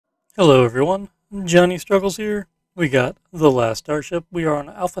Hello everyone, Johnny Struggles here. We got the Last Starship. We are on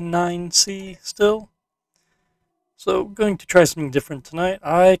Alpha 9C still. So going to try something different tonight.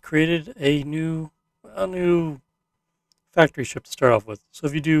 I created a new factory ship to start off with. So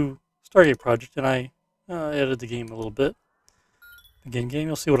if you do Stargate project, and I edited the game a little bit. Begin game,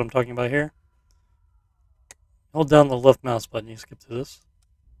 you'll see what I'm talking about here. Hold down the left mouse button, you skip to this.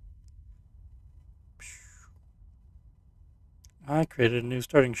 I created a new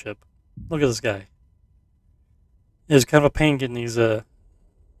starting ship. Look at this guy. It's kind of a pain getting these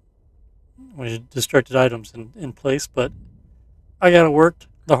destructed items in place, but I got it worked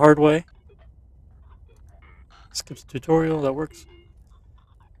the hard way. Skips the tutorial, that works.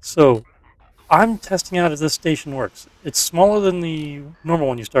 So, I'm testing out if this station works. It's smaller than the normal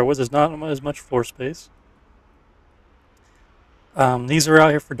one you start with. There's not as much floor space. These are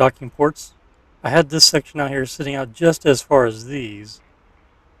out here for docking ports. I had this section out here sitting out just as far as these,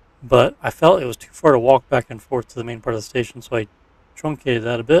 but I felt it was too far to walk back and forth to the main part of the station, so I truncated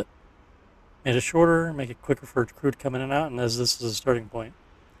that a bit, made it shorter, make it quicker for crew to come in and out, and as this is a starting point.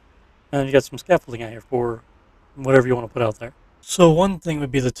 And you got some scaffolding out here for whatever you want to put out there. So one thing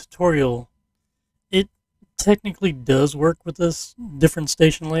would be the tutorial. It technically does work with this different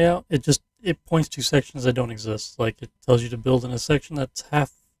station layout. It points to sections that don't exist. Like it tells you to build in a section that's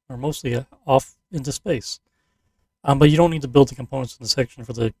half or mostly off into space. But you don't need to build the components in the section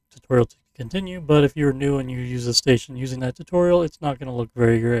for the tutorial to continue. But if you're new and you use a station using that tutorial, it's not going to look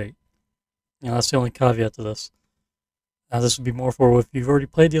very great. That's the only caveat to this. This would be more for if you've already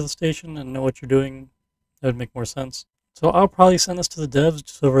played the other station and know what you're doing. That would make more sense. So I'll probably send this to the devs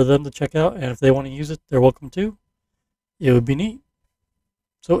just for them to check out, and if they want to use it, they're welcome to. It would be neat.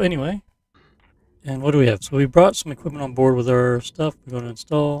 So anyway, and what do we have? So we brought some equipment on board with our stuff. We're going to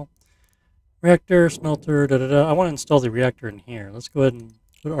install reactor, smelter, da-da-da. I want to install the reactor in here. Let's go ahead and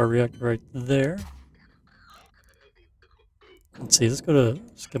put our reactor right there. Let's see, let's go to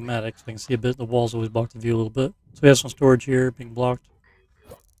schematics so I can see a bit. The walls always block the view a little bit. So we have some storage here being blocked.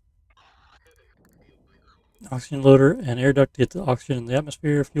 Oxygen loader and air duct to get the oxygen in the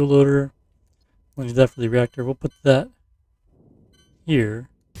atmosphere. Fuel loader. We'll need that for the reactor. We'll put that here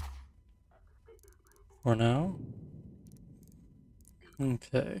for now.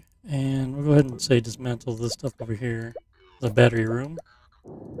 Okay. And we'll go ahead and say dismantle this stuff over here. The battery room.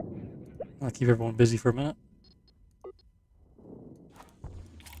 I'll keep everyone busy for a minute.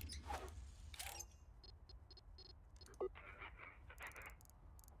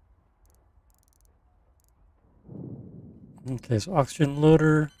 Okay, so oxygen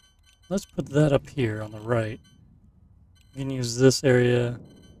loader. Let's put that up here on the right. We can use this area.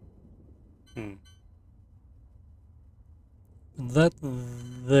 That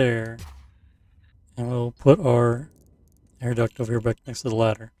there. And we'll put our air duct over here back next to the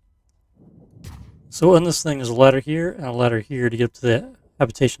ladder. So on this thing, there's a ladder here and a ladder here to get up to the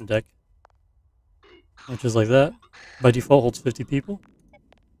habitation deck. Which is like that. By default holds 50 people.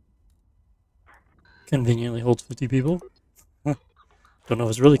 Conveniently holds 50 people. Don't know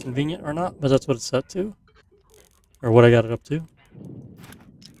if it's really convenient or not, but that's what it's set to. Or what I got it up to.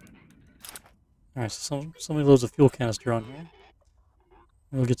 Alright, so somebody loads a fuel canister on here.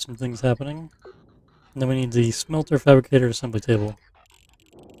 We'll get some things happening. And then we need the smelter fabricator assembly table.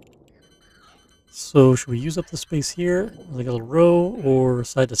 So should we use up the space here, like a little row, or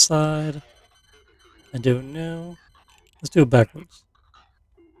side to side? I don't know. Let's do it backwards.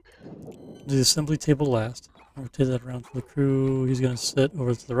 Do the assembly table last. Rotate that around for the crew. He's going to sit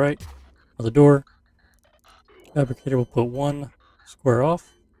over to the right of the door. Fabricator will put one square off.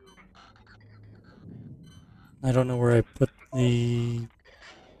 I don't know where I put the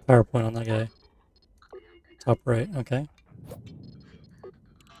PowerPoint on that guy. Top right, okay.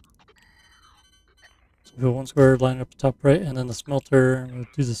 So we put one square line up to top right, and then the smelter will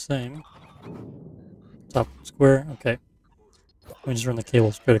do the same. Top square, okay. We just run the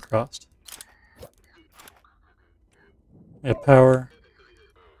cable straight across. We have power.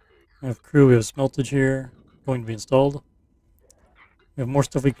 We have crew, we have smeltage here, going to be installed. We have more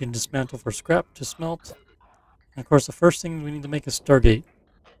stuff we can dismantle for scrap to smelt. And of course, the first thing we need to make is Stargate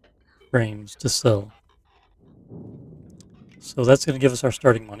frames to sell. So that's going to give us our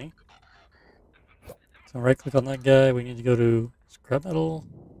starting money. So right click on that guy, we need to go to scrap metal,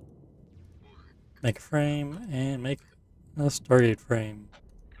 make a frame, and make a Stargate frame.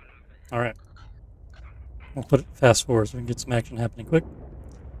 Alright. We'll put it fast forward so we can get some action happening quick.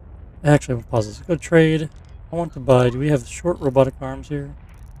 Actually, I'm going to pause this. Go to trade. I want to buy, do we have short robotic arms here?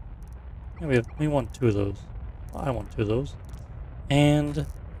 Yeah, we want two of those. I want two of those. And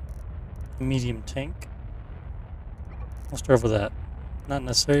a medium tank. We'll start with that. not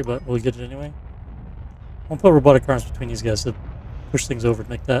necessary, but we'll get it anyway. We'll put robotic arms between these guys to push things over to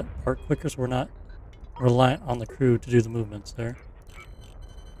make that part quicker, so we're not reliant on the crew to do the movements there.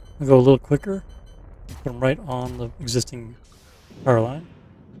 We'll go a little quicker. Put them right on the existing power line.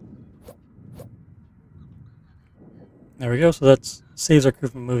 There we go, so that saves our crew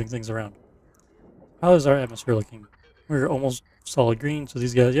from moving things around. How is our atmosphere looking? We're almost solid green, so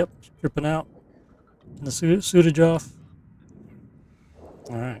these guys, yep, dripping out. And the suitage off.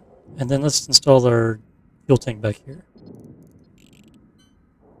 Alright, and then let's install our fuel tank back here.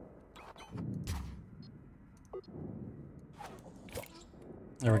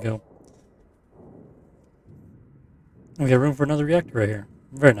 There we go. And we got room for another reactor right here.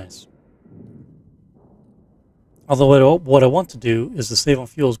 Very nice. Although what I want to do is to save on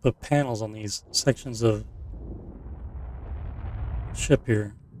fuels, put panels on these sections of ship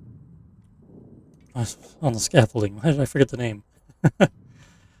here. On the scaffolding. Why did I forget the name?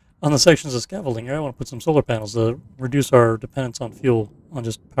 On the sections of scaffolding here, I want to put some solar panels to reduce our dependence on fuel, on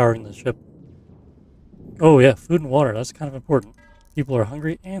just powering the ship. Oh yeah, food and water. That's kind of important. People are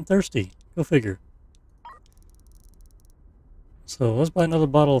hungry and thirsty. Go figure. So let's buy another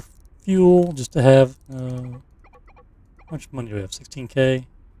bottle of fuel just to have... how much money do we have? 16k?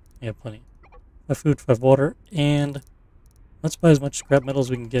 Yeah, plenty. 5 food, 5 water, and let's buy as much scrap metal as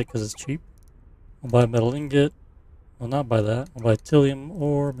we can get because it's cheap. We'll buy a metal ingot. We'll not buy that. We'll buy titanium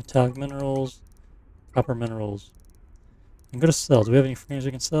ore, metallic minerals, copper minerals. And go to sell. Do we have any frames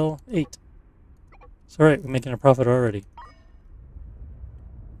we can sell? 8. It's alright, we're making a profit already.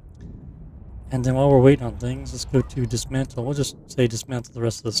 And then while we're waiting on things, let's go to dismantle. We'll just say dismantle the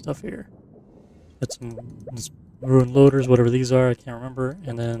rest of the stuff here. Get some ruined loaders, whatever these are, I can't remember.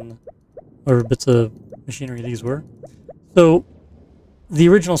 And then whatever bits of machinery these were. So, the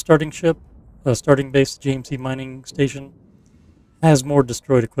original starting ship, starting base, JMC mining station, has more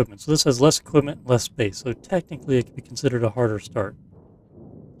destroyed equipment. So this has less equipment, less space. So technically it could be considered a harder start.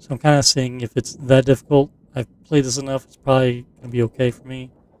 So I'm kind of saying if it's that difficult, I've played this enough, it's probably going to be okay for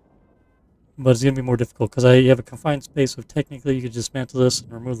me. But it's going to be more difficult because you have a confined space, so technically you could dismantle this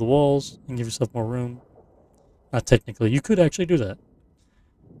and remove the walls and give yourself more room. Not technically, you could actually do that.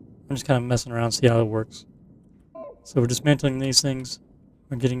 I'm just kind of messing around, see how it works. So we're dismantling these things,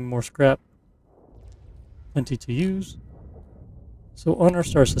 we're getting more scrap. Plenty to use. So on our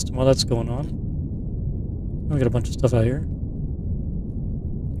star system, while that's going on, we got a bunch of stuff out here.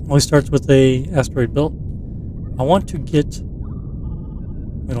 Always starts with a asteroid belt. I want to get...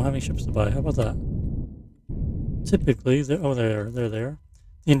 We don't have any ships to buy. How about that? Typically, they're there.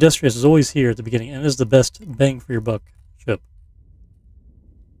 The Industrious is always here at the beginning, and is the best bang for your buck ship.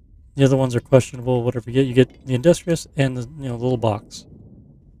 The other ones are questionable. Whatever you get the Industrious and the the little box.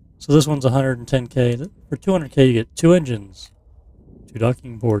 So this one's 110k. For 200k, you get 2 engines, 2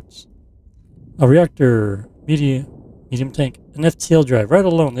 docking ports, a reactor, medium tank, an FTL drive. Right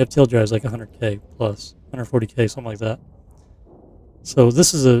alone, the FTL drive is like 100k plus, 140k, something like that. So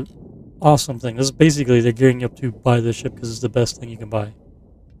this is a awesome thing. This is basically they're gearing you up to buy this ship because it's the best thing you can buy.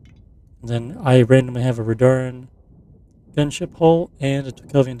 And then I randomly have a Radaran gunship hull and a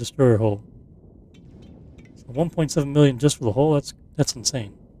Tukovian destroyer hull. So 1.7 million just for the hull. That's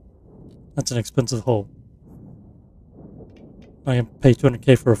insane. That's an expensive hull. I can pay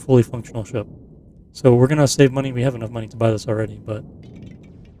 200k for a fully functional ship. So we're gonna save money. We have enough money to buy this already, but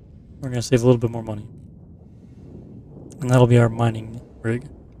we're gonna save a little bit more money. And that'll be our mining rig.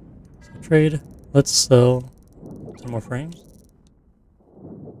 So trade. Let's sell 10 more frames.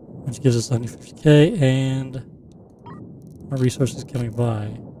 Which gives us 150k, and what resources can we buy?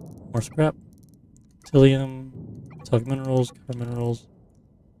 More scrap. Titanium, metallic minerals, copper minerals.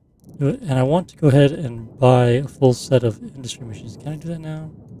 And I want to go ahead and buy a full set of industry machines. Can I do that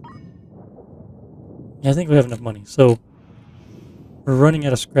now? Yeah, I think we have enough money. So we're running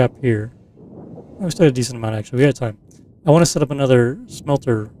out of scrap here. Oh, we still have a decent amount actually. We got time. I want to set up another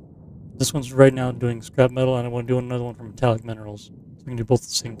smelter. This one's right now doing scrap metal, and I want to do another one for metallic minerals. So we can do both at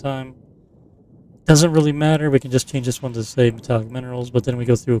the same time. Doesn't really matter. We can just change this one to say metallic minerals, but then we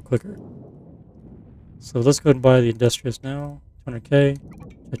go through it quicker. So let's go ahead and buy the Industrious now. 200k.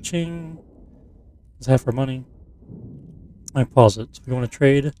 Cha-ching. That's half our money. I pause it. So we want to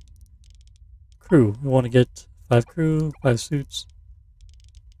trade crew. We want to get 5 crew, 5 suits.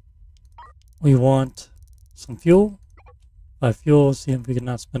 We want some fuel. 5 fuel. See if we can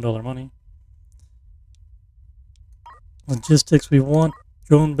not spend all our money. Logistics. We want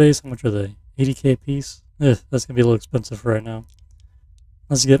drone base. How much are they? 80k a piece. That's going to be a little expensive for right now.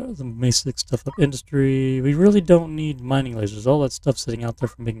 Let's get the basic stuff up. Industry. We really don't need mining lasers. All that stuff sitting out there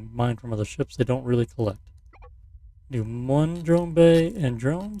from being mined from other ships, they don't really collect. Do one drone bay and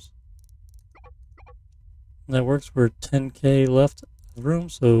drones. That works. We're 10k left of room,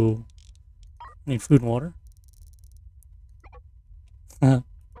 so we need food and water.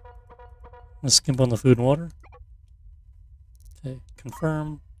 Let's skimp on the food and water. Okay,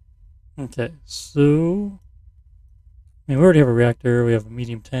 confirm. Okay, so I mean, we already have a reactor. We have a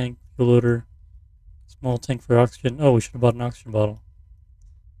medium tank, fuel loader, small tank for oxygen. Oh, we should have bought an oxygen bottle.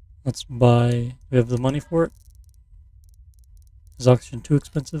 Let's buy. We have the money for it. Is oxygen too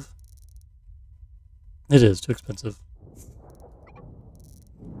expensive? It is too expensive.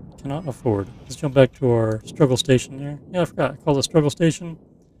 Cannot afford. Let's jump back to our struggle station here. Yeah, I forgot. I call it struggle station.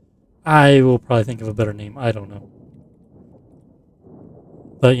 I will probably think of a better name. I don't know.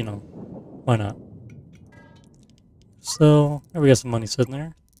 But, you know, why not? So, there we got some money sitting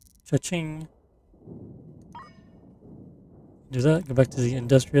there. Cha-ching. Do that. Go back to the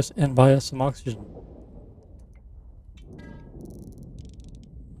industrious and buy us some oxygen.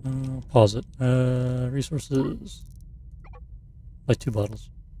 Pause it. Resources. Buy 2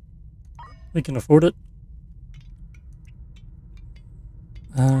 bottles. We can afford it.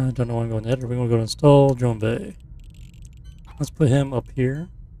 I don't know why I'm going to edit. We're going to go to install drone bay. Let's put him up here.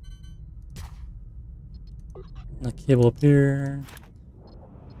 The cable up here.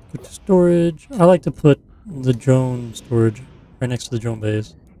 Put to storage. I like to put the drone storage right next to the drone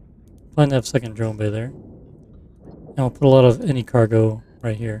bays. Plan to have a second drone bay there. And I'll put a lot of any cargo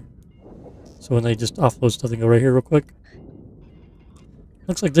right here. So when they just offload stuff, they go right here real quick.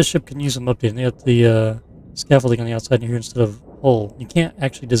 Looks like this ship can use some updating. They got the scaffolding on the outside here instead of hull. You can't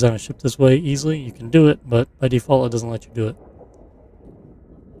actually design a ship this way easily. You can do it, but by default it doesn't let you do it.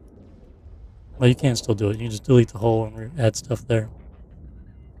 Well, you can still do it. You can just delete the hull and add stuff there.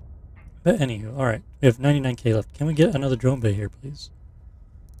 But anywho, alright. We have 99k left. Can we get another drone bay here, please?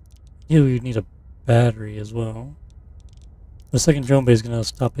 Yeah, we need a battery as well. The second drone bay is going to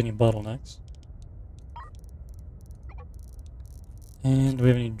stop any bottlenecks. And do we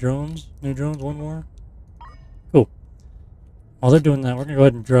have any drones? New drones? One more? Cool. While they're doing that, we're going to go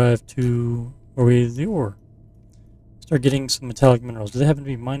ahead and drive to where we have the ore. Start getting some metallic minerals. Do they happen to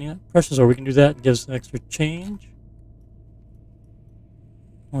be mining that? Precious ore. We can do that and give us some extra change.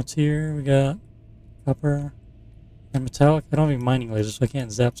 What's here? We got copper and metallic. I don't have any mining lasers, so I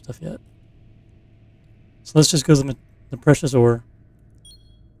can't zap stuff yet. So let's just go to the precious ore.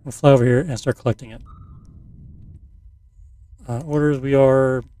 We'll fly over here and start collecting it. Orders, we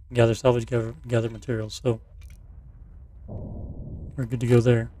are gather salvage, gather materials, so we're good to go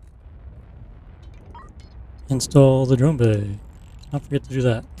there. Install the drone bay. Not forget to do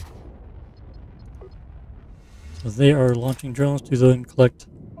that. So they are launching drones to then collect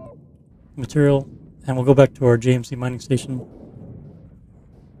material, and we'll go back to our JMC mining station.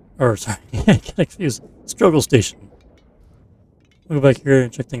 Or, sorry, I get confused. Struggle station. We'll go back here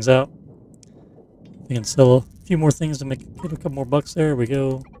and check things out. We can sell a few more things to get a couple more bucks. There we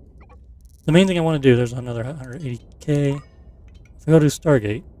go. The main thing I want to do, there's another 180k. If I go to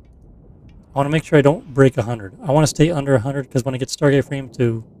Stargate, I want to make sure I don't break 100. I want to stay under 100 because when I get Stargate frame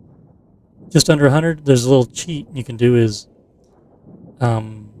to just under 100, there's a little cheat you can do is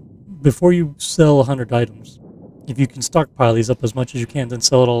before you sell 100 items, if you can stockpile these up as much as you can, then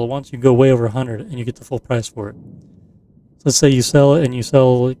sell it all at once, you go way over 100 and you get the full price for it. So let's say you sell it and you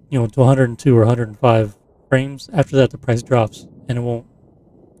sell, you know, to 102 or 105 frames. After that, the price drops and it won't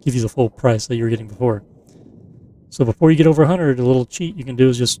give you the full price that you were getting before. So before you get over 100, a little cheat you can do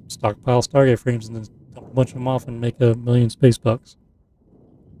is just stockpile Stargate frames and then dump a bunch of them off and make a million space bucks.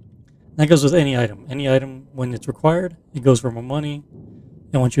 That goes with any item. Any item, when it's required, it goes for more money.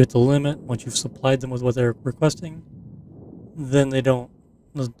 And once you hit the limit, once you've supplied them with what they're requesting, then they don't,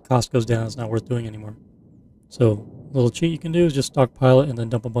 the cost goes down, it's not worth doing anymore. So, a little cheat you can do is just stockpile it and then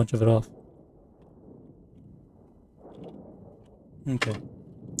dump a bunch of it off. Okay.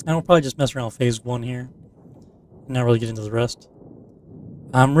 And we'll probably just mess around with phase 1 here. Not really get into the rest.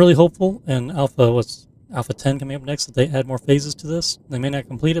 I'm really hopeful in Alpha 10 coming up next that they add more phases to this. They may not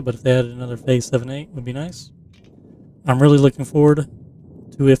complete it, but if they added another phase 7-8 would be nice. I'm really looking forward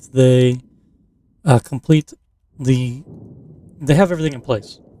to if they complete the... They have everything in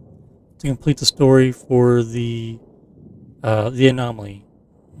place to complete the story for the anomaly,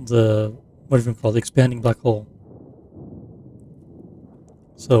 the what do you call it, the expanding black hole.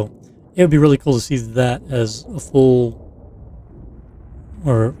 So it would be really cool to see that as a full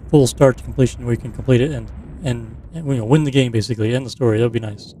start to completion where you can complete it and you know, win the game basically, end the story. That would be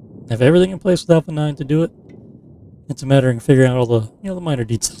nice. Have everything in place with Alpha 9 to do it. It's a matter of figuring out all the the minor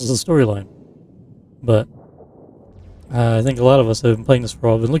details of the storyline. But I think a lot of us have been playing this for a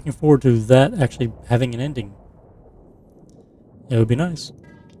while. I've been looking forward to that actually having an ending. It would be nice.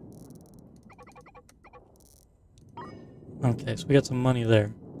 Okay, so we got some money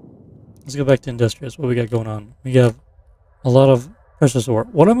there. Let's go back to Industrious. What we got going on? We have a lot of precious ore.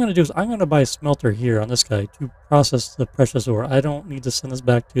 What I'm going to do is I'm going to buy a smelter here on this guy to process the precious ore. I don't need to send this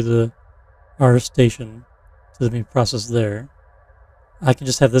back to our station to be processed there. I can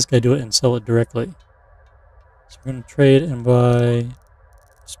just have this guy do it and sell it directly. So we're going to trade and buy a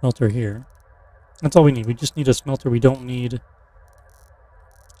smelter here. That's all we need. We just need a smelter. We don't need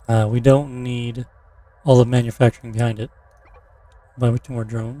all the manufacturing behind it. Buy 2 more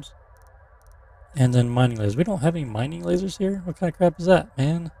drones. And then mining lasers. We don't have any mining lasers here? What kind of crap is that,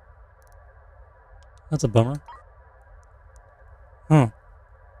 man? That's a bummer. Huh.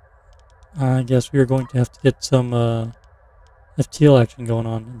 I guess we are going to have to get some FTL action going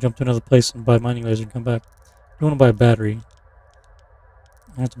on and jump to another place and buy mining laser and come back. You want to buy a battery.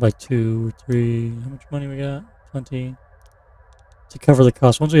 I have to buy 2 or 3. How much money we got? 20. To cover the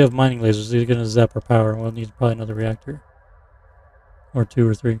cost. Once we have mining lasers, they're going to zap our power. We'll need probably another reactor. Or 2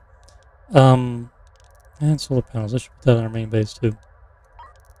 or 3. And solar panels. I should put that on our main base too.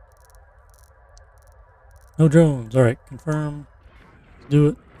 No drones. Alright, confirm. Do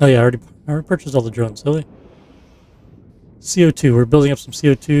it. Oh yeah, I already purchased all the drones, silly. CO2. We're building up some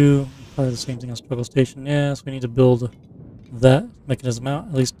CO2. Probably the same thing on Struggle Station. Yes, we need to build that mechanism out.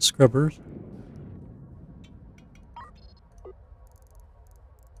 At least scrubbers.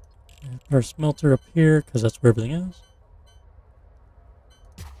 Put our smelter up here, because that's where everything is.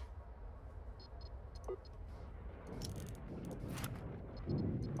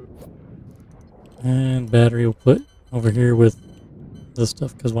 And battery we'll put over here with this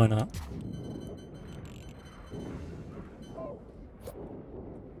stuff, because why not?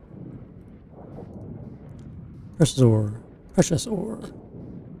 Precious ore. Precious ore.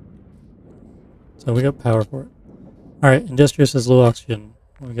 So we got power for it. Alright, Industrious has low oxygen.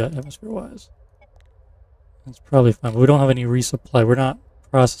 What we got atmosphere-wise? That's probably fine, but we don't have any resupply. We're not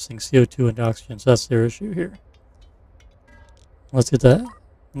processing CO2 into oxygen, so that's their issue here. Let's get that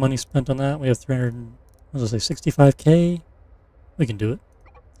money spent on that. We have 65k. We can do it.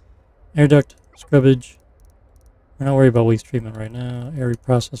 Air duct, scrubbage. We're not worried about waste treatment right now. Air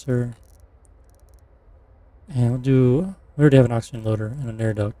reprocessor. And we already have an oxygen loader and an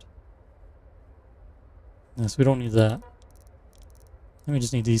air duct. Yes, we don't need that. Then we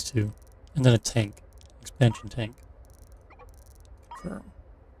just need these 2. And then a tank. Expansion tank. Confirm.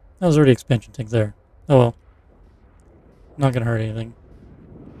 That was already expansion tank there. Oh well. Not gonna hurt anything.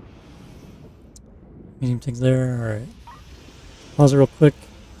 Medium tank there, alright. Pause it real quick.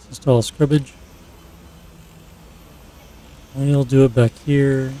 Let's install a scrubbage. We'll do it back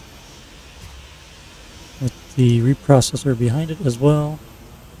here. With the reprocessor behind it as well.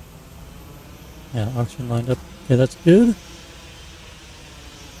 Yeah, oxygen lined up. Okay, that's good.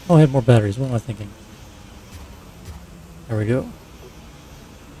 Oh, I have more batteries. What am I thinking? There we go.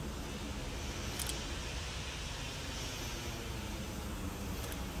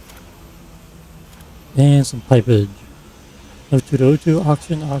 And some pipage. O2 to O2,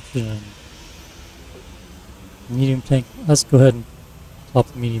 oxygen. Medium tank. Let's go ahead and plop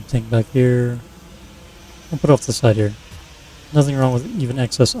the medium tank back here. I'll put it off the side here. Nothing wrong with even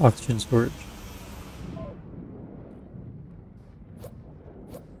excess oxygen storage.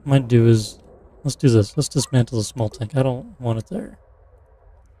 What I might do is, let's do this. Let's dismantle the small tank. I don't want it there.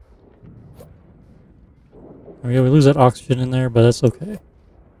 There we go. We lose that oxygen in there, but that's okay.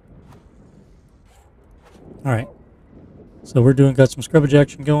 Alright. So we're got some scrubbage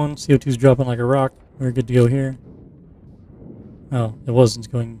action going. CO2's dropping like a rock. We're good to go here. Oh, it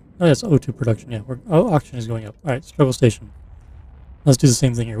wasn't going. Oh, that's O2 production. Yeah, oxygen is going up. Alright, struggle station. Let's do the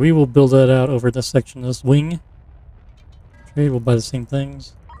same thing here. We will build that out over this section, this wing. Trade, we'll buy the same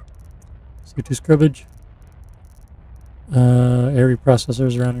things. CO2 scrubbage. Air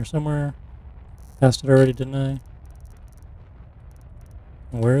reprocessors around here somewhere. Passed it already, didn't I?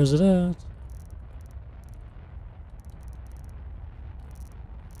 Where is it at?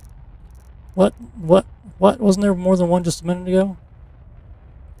 What? Wasn't there more than one just a minute ago?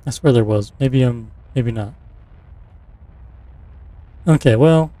 I swear there was. Maybe not. Okay,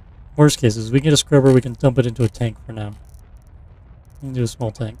 well, worst cases, we get a scrubber, we can dump it into a tank for now. We can do a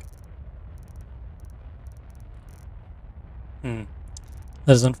small tank. That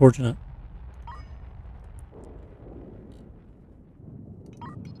is unfortunate.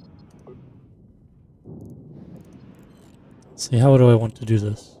 Let's see, how do I want to do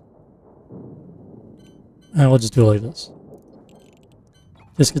this? We'll just do it like this.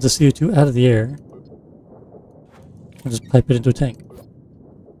 Just get the CO2 out of the air. And just pipe it into a tank.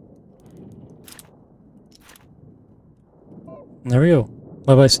 And there we go.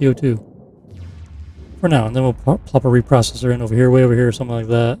 Bye-bye CO2. For now, and then we'll plop a reprocessor in over here, way over here, something like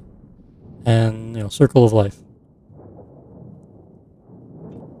that. And, circle of life.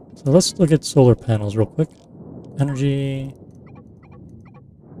 So let's look at solar panels real quick. Energy.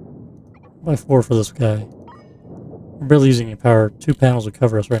 By 4 for this guy. We're barely using any power. 2 panels would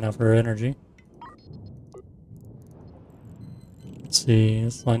cover us right now for our energy. Let's see.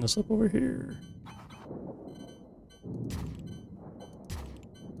 Let's line this up over here.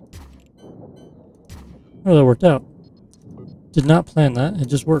 Oh, that worked out. Did not plan that. It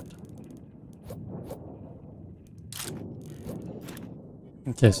just worked.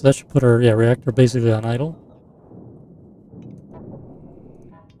 Okay, so that should put our reactor basically on idle.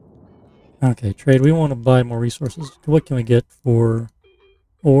 Okay, trade. We want to buy more resources. What can we get for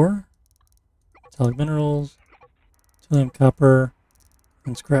ore, metallic minerals, titanium, copper,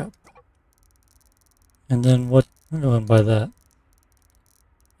 and scrap? And then what? We're going to buy that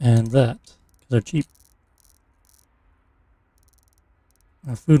and that because they're cheap.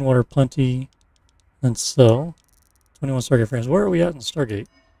 Food and water plenty. And sell. 21 Stargate frames. Where are we at in Stargate?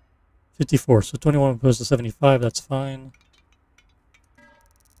 54. So 21 opposed to 75. That's fine.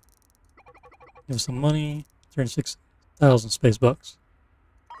 Give us some money. 36,000 space bucks.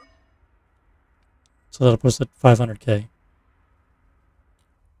 So that'll put us at 500k.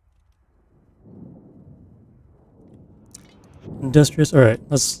 Industrious. Alright,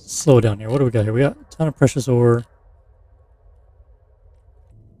 let's slow down here. What do we got here? We got a ton of precious ore.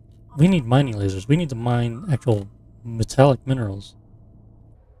 We need mining lasers. We need to mine actual metallic minerals.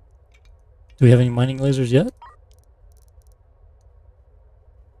 Do we have any mining lasers yet?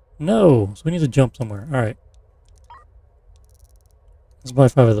 No! So we need to jump somewhere. Alright. Let's buy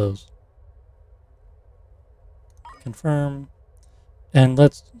 5 of those. Confirm. And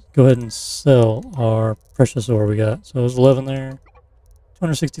let's go ahead and sell our precious ore we got. So there's 11 there.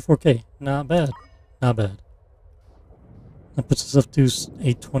 264k. Not bad. Not bad. That puts us up to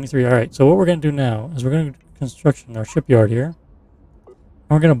 823. Alright, so what we're going to do now is we're going to do construction in our shipyard here. And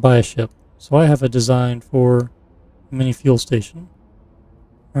we're going to buy a ship. So I have a design for a mini fuel station.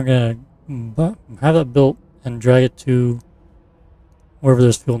 We're going to have that built and drag it to wherever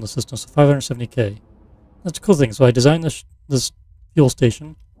there's fuel in the system. So 570k. That's a cool thing. So I designed this fuel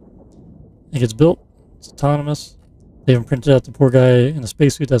station. It gets built. It's autonomous. They even printed out the poor guy in a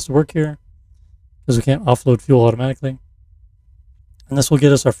spacesuit that has to work here because we can't offload fuel automatically. And this will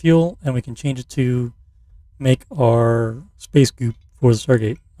get us our fuel, and we can change it to make our space goop for the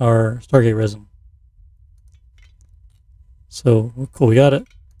Stargate, our Stargate resin. So, cool, we got it.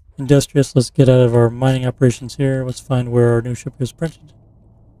 Industrious, let's get out of our mining operations here. Let's find where our new ship is printed.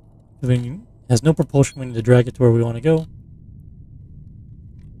 It has no propulsion, we need to drag it to where we want to go.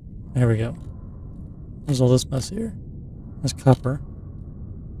 There we go. There's all this mess here. There's copper.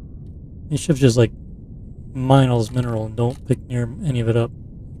 These ships just like mine all this mineral and don't pick near any of it up.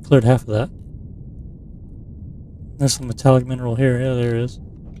 Cleared half of that. There's some metallic mineral here. Yeah, there it is.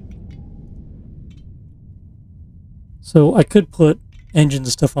 So I could put engines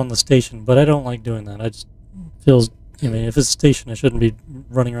and stuff on the station, but I don't like doing that. I just feels, if it's a station, I shouldn't be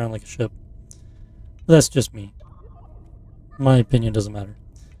running around like a ship. But that's just me. My opinion doesn't matter.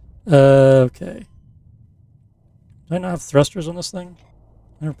 Okay. Do I not have thrusters on this thing?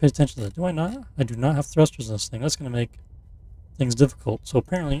 I never paid attention to that. Do I not? I do not have thrusters in this thing. That's going to make things difficult. So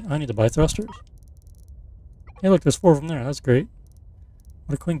apparently I need to buy thrusters. Hey look, there's 4 of them there. That's great.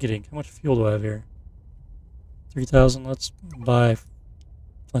 What a quinkydink. How much fuel do I have here? 3,000. Let's buy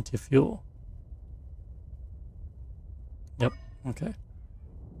plenty of fuel. Yep. Okay.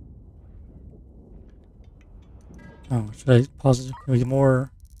 Oh, should I pause it? Can we get more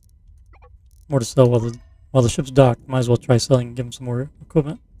to sell while the ship's docked? Might as well try selling and give them some more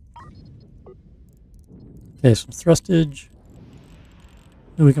equipment. Okay, some thrustage.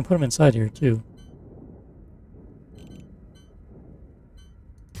 Ooh, we can put them inside here too.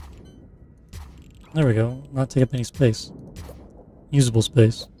 There we go. Not take up any space. Usable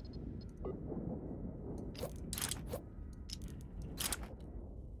space.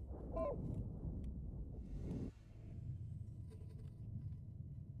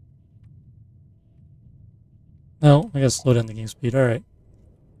 No, I gotta slow down the game speed. Alright.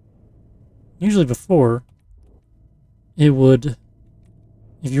 Usually before, it would,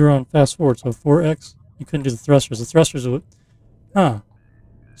 if you were on fast forward, so 4x, you couldn't do the thrusters. The thrusters would,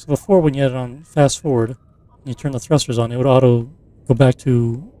 So before when you had it on fast forward, and you turn the thrusters on, it would auto go back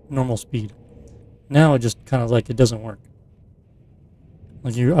to normal speed. Now it just kind of like, it doesn't work.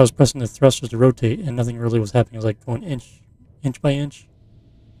 Like I was pressing the thrusters to rotate and nothing really was happening. It was like going inch by inch.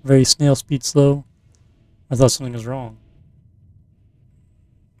 Very snail speed slow. I thought something was wrong.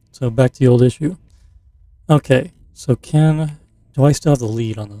 So back to the old issue. Okay, so do I still have the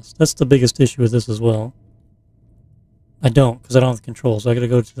lead on this? That's the biggest issue with this as well. I don't, because I don't have the control, so I gotta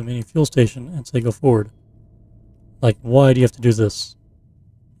go to the mini fuel station and say go forward. Like, why do you have to do this?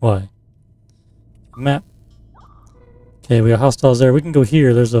 Why? Map. Okay, we got hostiles there. We can go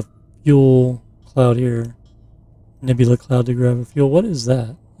here. There's a fuel cloud here. Nebula cloud to grab a fuel. What is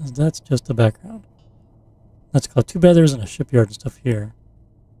that? That's just the background. That's called. Too bad there isn't a shipyard and stuff here.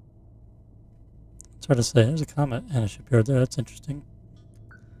 It's hard to say. There's a comet and a shipyard there. That's interesting.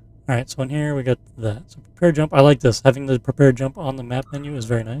 Alright, so in here we got that. So prepare jump. I like this. Having the prepare jump on the map menu is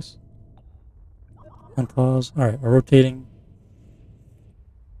very nice. Unpause. Alright, we're rotating.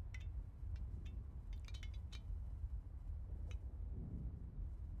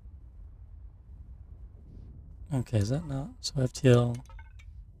 Okay, is that not? So FTL.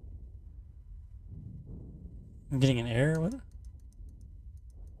 I'm getting an error? What?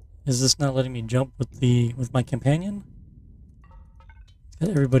 Is this not letting me jump with my companion? Got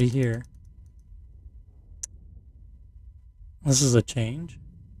everybody here. This is a change.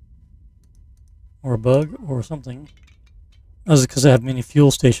 Or a bug or something. Oh, it's because I have mini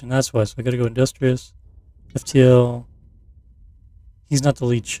fuel station, that's why. So I gotta go industrious. FTL. He's not the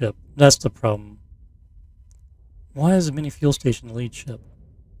lead ship. That's the problem. Why is the mini fuel station the lead ship?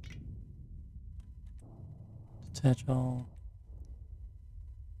 Detach all.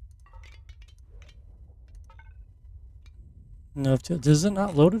 No, is it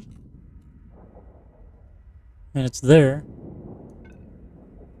not loaded? I mean, it's there.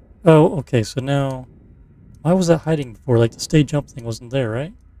 Oh, okay, so now... Why was that hiding before? Like, the stay jump thing wasn't there,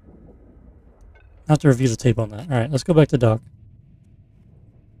 right? I have to review the tape on that. Alright, let's go back to dock.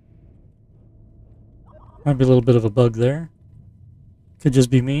 Might be a little bit of a bug there. Could just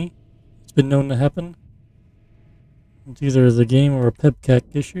be me. It's been known to happen. It's either the game or a pebcac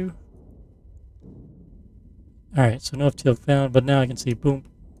issue. Alright, so no FTL found, but now I can see boom,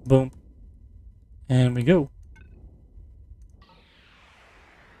 boom, and we go.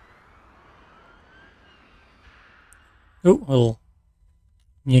 Oh, a little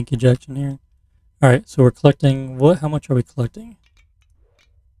yank ejection here. Alright, so we're collecting, how much are we collecting?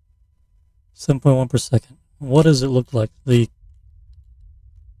 7.1 per second. What does it look like? So it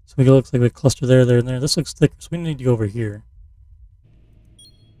looks like we cluster there, there, and there. This looks thicker, so we need to go over here.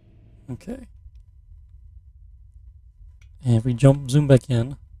 Okay. And if we zoom back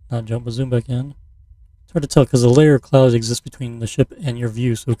in, not jump, but zoom back in. It's hard to tell because the layer of clouds exists between the ship and your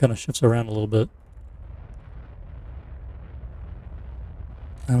view, so it kind of shifts around a little bit.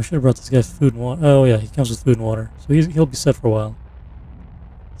 We should have brought this guy food and water. Oh yeah, he comes with food and water, so he'll be set for a while.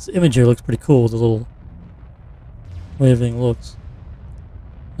 This image here looks pretty cool with the little way everything looks.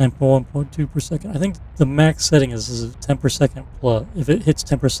 9.1.2 per second. I think the max setting is 10 per second plus. If it hits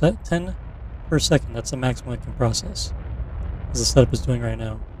 10 per second, that's the maximum it can process. As the setup is doing right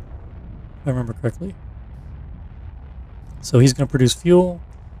now, if I remember correctly. So he's going to produce fuel.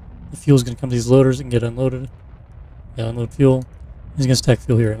 The fuel is going to come to these loaders and get unloaded. Yeah, unload fuel. He's going to stack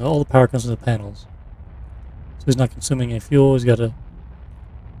fuel here, and all the power comes from the panels. So he's not consuming any fuel. He's got a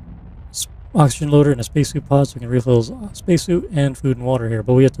oxygen loader and a spacesuit pod, so we can refill his spacesuit and food and water here.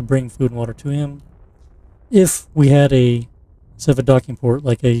 But we have to bring food and water to him. If we had instead of a docking port,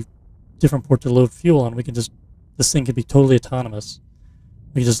 like a different port to load fuel on, we can just, this thing could be totally autonomous.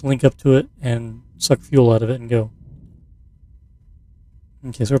 We can just link up to it and suck fuel out of it and go.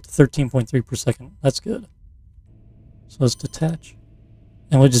 Okay, so we're up to 13.3 per second. That's good. So let's detach.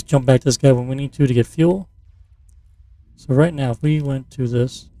 And we'll just jump back to this guy when we need to get fuel. So right now, if we went to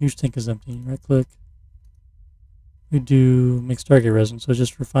this, huge tank is empty. Right click. We do make Stargate resin. So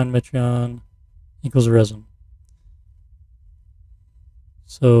just refine Metreon equals resin.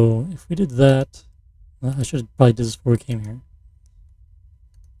 So if we did that, I should have probably did this before we came here.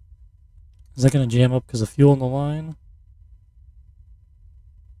 Is that going to jam up because of fuel in the line?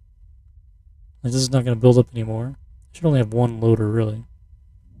 Like, this is not going to build up anymore. I should only have one loader, really.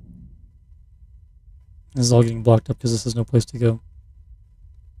 This is all getting blocked up because this has no place to go.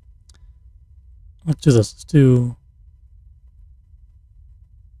 Let's do this. Let's do...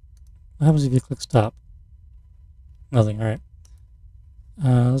 What happens if you click stop? Nothing, alright.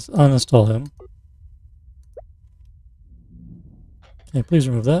 Let's uninstall him. Okay, please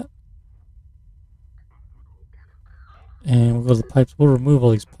remove that. And we'll go to the pipes. We'll remove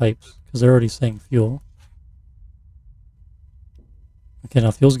all these pipes because they're already saying fuel. Okay,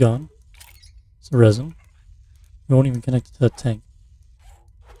 now fuel's gone. It's the resin. We won't even connect it to the tank.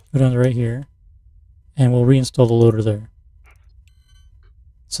 Go down to right here, and we'll reinstall the loader there.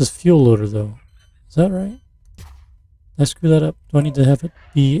 It says fuel loader though. Is that right? Did I screw that up? Do I need to have it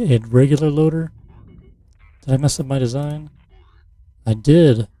be a regular loader? Did I mess up my design? I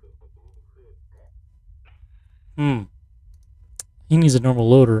did. He needs a normal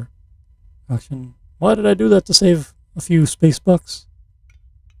loader. Auction. Why did I do that to save a few space bucks?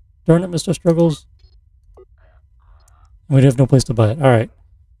 Darn it, Mr. Struggles. We'd have no place to buy it. Alright.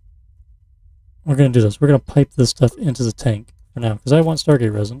 We're going to do this. We're going to pipe this stuff into the tank for now, because I want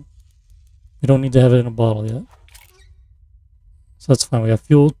Stargate resin. We don't need to have it in a bottle yet. So that's fine. We got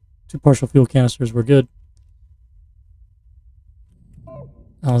fuel, 2 partial fuel canisters. We're good.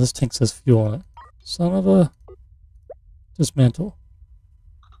 Oh, this tank says fuel on it. Son of a... Dismantle.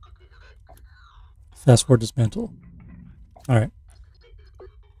 Fast forward dismantle. Alright.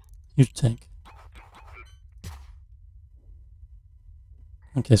 Huge tank.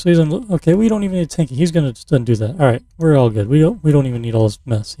 Okay, so he's on... Okay, we don't even need a tank. He's gonna just undo that. Alright, we're all good. We don't even need all this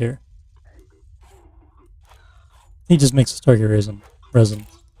mess here. He just makes a Stargate resin.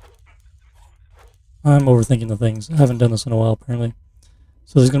 I'm overthinking the things. I haven't done this in a while, apparently.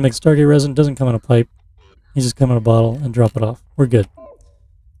 So he's gonna make Stargate resin. Doesn't come in a pipe. He just come in a bottle and drop it off. We're good.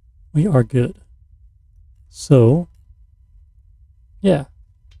 We are good. So, yeah.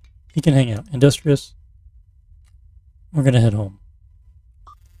 He can hang out. Industrious. We're gonna head home.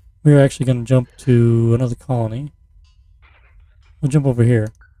 We're actually gonna jump to another colony. We'll jump over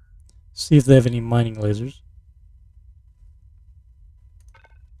here. See if they have any mining lasers.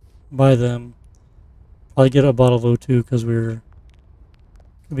 Buy them. Probably get a bottle of O2 because could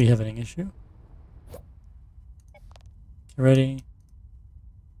be having an issue. Get ready.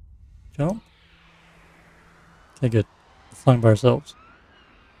 Jump. Okay, good. We're flying by ourselves.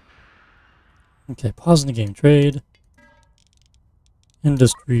 Okay, pausing the game. Trade.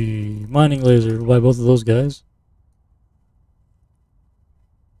 Industry. Mining laser. We'll buy both of those guys.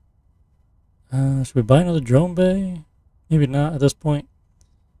 Should we buy another drone bay? Maybe not at this point.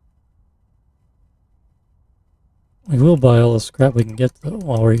 We will buy all the scrap we can get though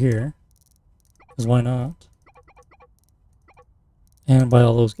while we're here. Because why not? And buy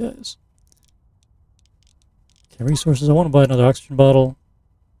all those guys. Okay, resources. I want to buy another oxygen bottle.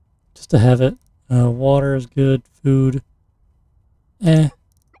 Just to have it. Water is good. Food.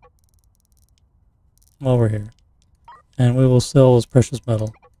 While we're here. And we will sell this precious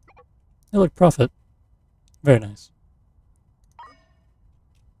metal. Hey, look, profit. Very nice.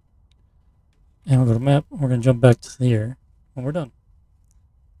 And we'll go to map. We're going to jump back to here when we're done.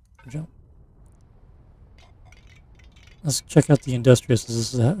 Jump. Let's check out the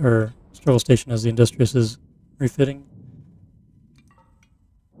Industrious. Or Struggle Station as the Industrious is refitting.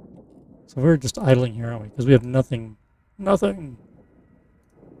 So we're just idling here, aren't we? Because we have nothing. Nothing.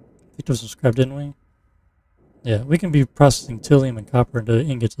 Picked up some scrap, didn't we? Yeah, we can be processing thallium and copper into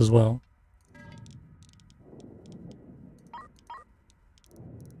ingots as well.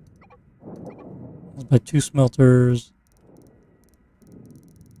 Let's buy 2 smelters.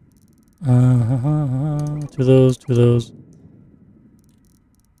 To those.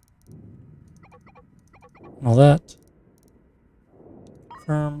 And all that.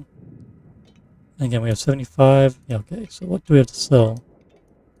 Confirm. And again, we have 75. Yeah, okay, so what do we have to sell?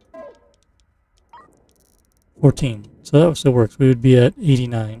 14. So that still works. We would be at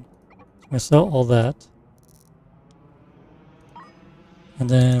 89. So I'm going to sell all that. And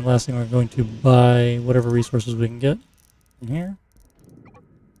then last thing, we're going to buy whatever resources we can get in here.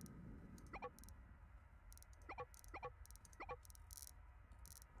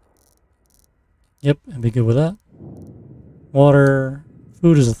 Yep, and be good with that. Water.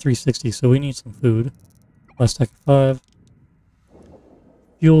 Food is a 360, so we need some food. Last stack of 5.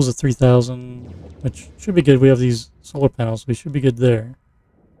 Fuel's a 3,000, which should be good. We have these solar panels, so we should be good there.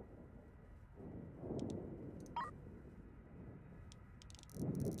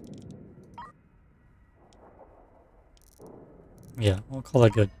 Yeah, we'll call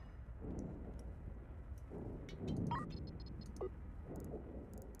that good.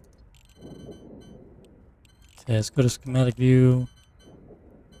 Okay, let's go to schematic view.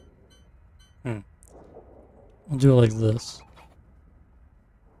 We'll do it like this.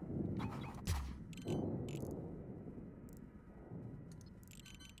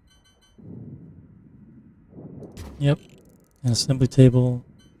 Yep, an assembly table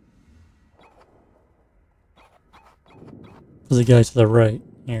for the guy to the right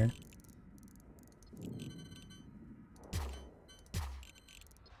here.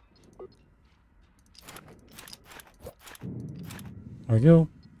 There we go.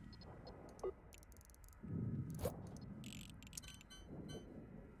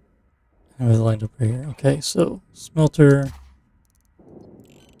 And we're lined up right here. Okay, so smelter,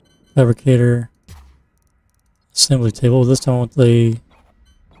 fabricator, assembly table. This time I want the...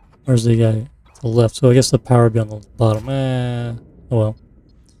 Where's the guy? To the left. So I guess the power would be on the bottom. Oh well.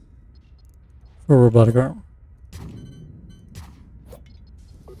 For a robotic arm.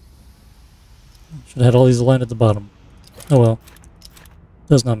 Should have had all these aligned at the bottom. Oh well.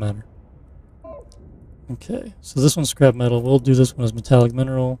 Does not matter. Okay, so this one's scrap metal. We'll do this one as metallic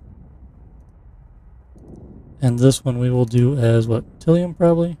mineral. And this one we will do as what? Tillium,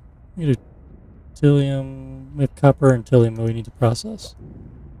 probably? We do tillium. We have copper and tillium that we need to process.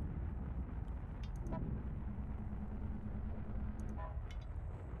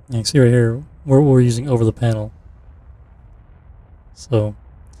 You can see right here, we're using over the panel. So,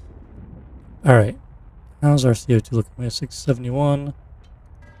 alright. How's our CO2 looking? We have 671.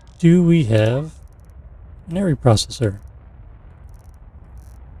 Do we have an area processor?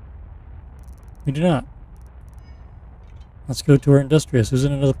 We do not. Let's go to our industrious, who's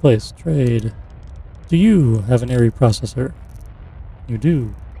in another place. Trade. Do you have an area processor? You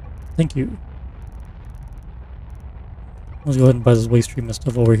do. Thank you. Let's go ahead and buy this waste treatment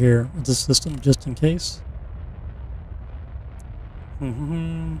stuff over here with this system, just in case.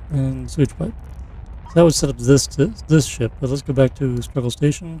 And sewage pipe. So that would set up this ship, but let's go back to Struggle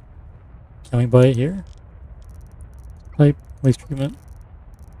Station. Can we buy it here? Pipe, waste treatment.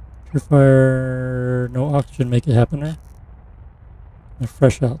 Purifier, no oxygen, make it happen there. And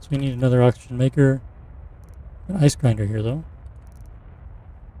fresh out, so we need another oxygen maker. An ice grinder here though.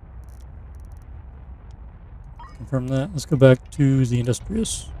 Confirm that. Let's go back to the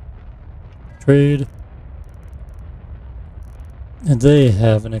industrious. Trade. And they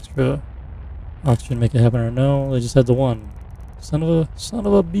have an extra oxygen make it happen or no, they just had the one. Son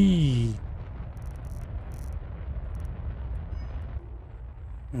of a bee.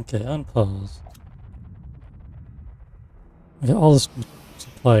 Okay, unpause. We got all this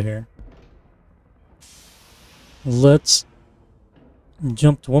supply here. Let's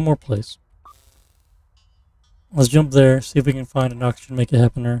jump to one more place. Let's jump there, see if we can find an oxygen make it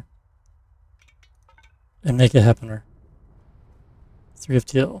happener. And make it happener.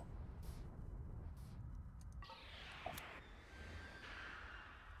 3FTL.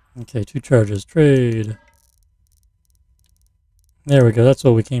 Okay, 2 charges. Trade. There we go. That's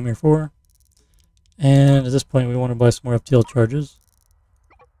what we came here for. And at this point, we want to buy some more FTL charges.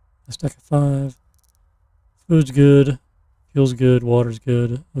 A stack of 5. Food's good. Fuel's good. Water's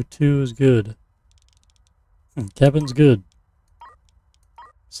good. O2 is good. Cabin's good.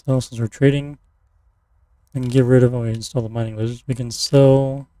 So since we're trading, we can get rid of when we install the mining lasers. We can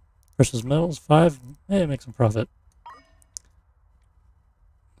sell precious metals. 5. Hey, make some profit.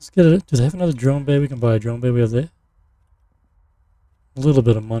 Let's get it. Do they have another drone bay? We can buy a drone bay. We have a little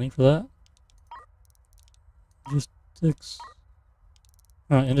bit of money for that. Logistics.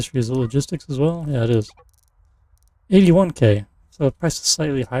 Industry is logistics as well? Yeah, it is. 81k. So the price is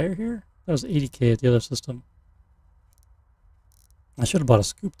slightly higher here. That was 80k at the other system. I should have bought a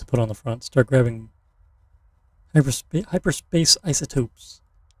scoop to put on the front. Start grabbing hyperspace isotopes.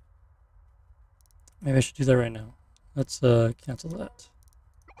 Maybe I should do that right now. Let's cancel that.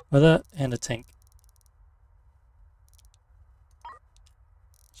 Buy that and a tank.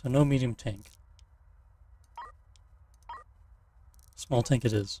 So no medium tank. Small tank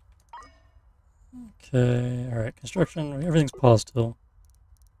it is. Okay, alright, construction, everything's paused still.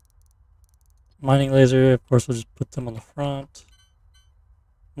 Mining laser, of course we'll just put them on the front.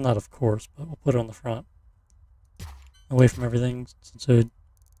 Not of course, but we'll put it on the front. Away from everything, since it's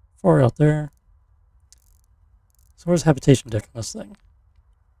far out there. So where's the habitation deck on this thing?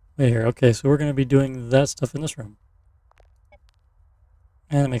 Right here, okay, so we're going to be doing that stuff in this room.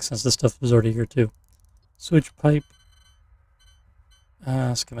 And it makes sense, this stuff is already here too. Switch pipe.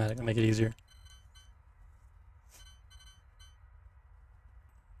 Schematic, I'll make it easier.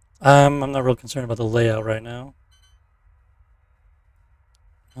 I'm not real concerned about the layout right now.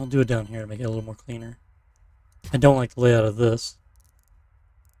 I'll do it down here to make it a little more cleaner. I don't like the layout of this.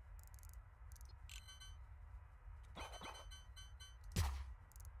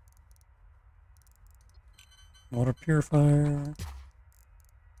 Water purifier.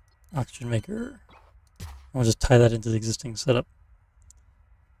 Oxygen maker. I'll just tie that into the existing setup.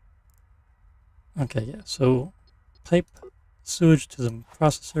 Okay, yeah, so pipe sewage to the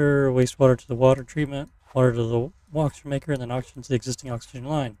processor, wastewater to the water treatment, water to the oxygen maker, and then oxygen to the existing oxygen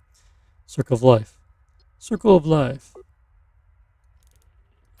line. Circle of life. Circle of life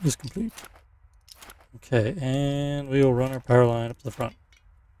is complete. Okay, and we will run our power line up to the front.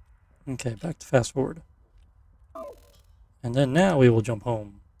 Okay, back to fast forward. And then now we will jump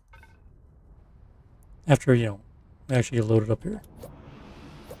home. After, we actually get loaded up here.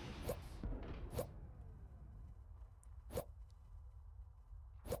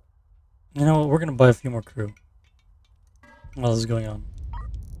 You know what? We're gonna buy a few more crew while this is going on.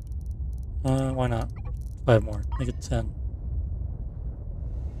 Why not? 5 more. Make it 10.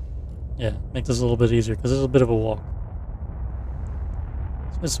 Yeah, make this a little bit easier because it's a bit of a walk.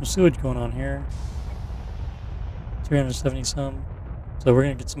 So there's some sewage going on here. 370 some. So we're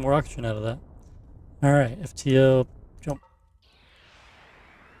gonna get some more oxygen out of that. Alright, FTO, jump.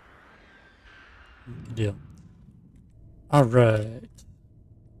 Good deal. Alright.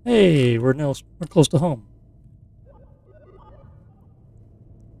 Hey, we're close to home.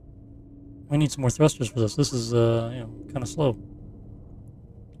 We need some more thrusters for this. This is kind of slow.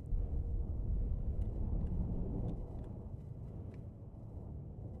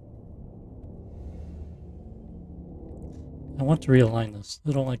 I want to realign this.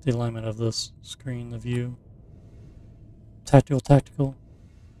 I don't like the alignment of this screen, the view. Tactical.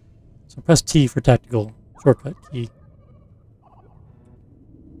 So press T for tactical shortcut key.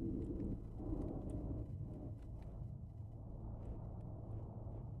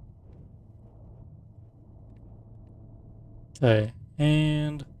 Okay,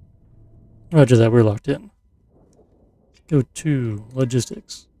 and roger that, we're locked in. Go to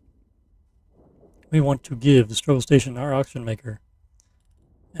logistics. We want to give the struggle station our oxygen maker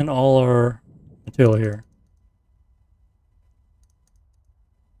and all our material here.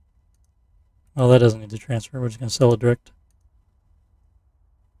 Well, that doesn't need to transfer. We're just going to sell it direct.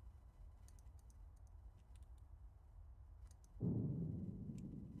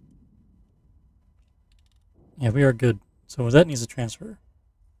 Yeah, we are good. So that needs to transfer.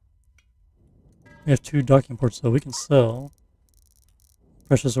 We have 2 docking ports, so we can sell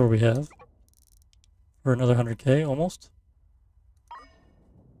precious ore we have for another 100k almost.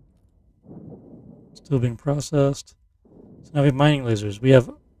 Still being processed. So now we have mining lasers. We have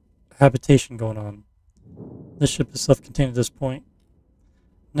habitation going on. This ship is self-contained at this point.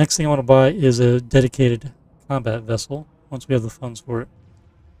 Next thing I want to buy is a dedicated combat vessel once we have the funds for it.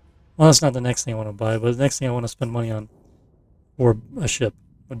 Well, that's not the next thing I want to buy, but the next thing I want to spend money on for a ship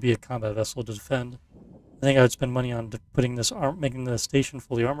would be a combat vessel to defend. I think I would spend money on putting this making the station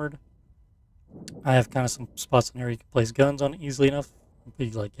fully armored. I have kind of some spots in here you can place guns on easily enough. Be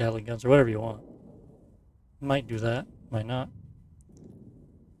like Gatling guns or whatever you want. Might do that, might not.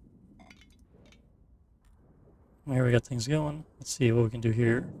 Here we got things going. Let's see what we can do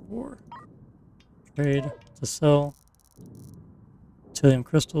here for trade to sell. Titanium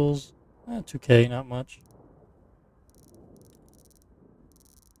crystals, 2k, not much.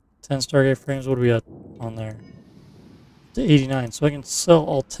 10 Stargate frames, what do we got on there? To 89, so I can sell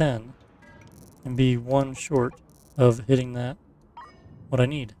all 10 and be 1 short of hitting that, what I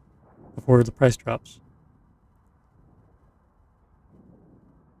need, before the price drops.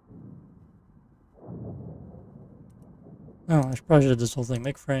 Oh, I probably should have this whole thing.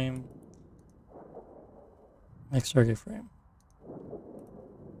 Make frame. Make Stargate frame.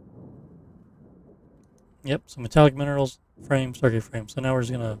 Yep, so metallic minerals, frame, Stargate frame. So now we're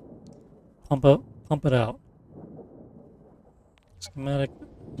just gonna pump it out. Schematic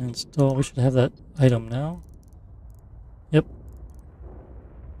install. We should have that item now. Yep.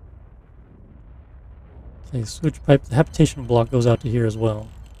 Okay, switch pipe. The habitation block goes out to here as well.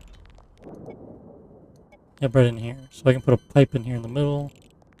 Yep, right in here. So I can put a pipe in here in the middle.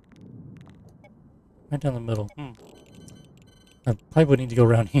 Right down the middle. A pipe would need to go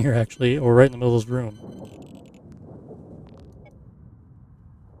around here, actually, or right in the middle of this room.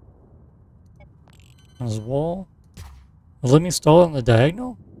 On this wall? Let me install it on the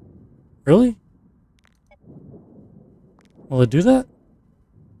diagonal? Really? Will it do that?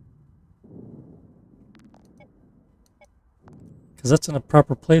 Because that's in a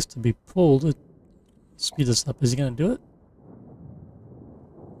proper place to be pulled. To speed this up. Is he going to do it?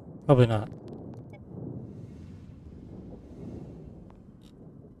 Probably not.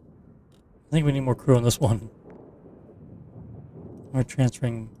 I think we need more crew on this one. We're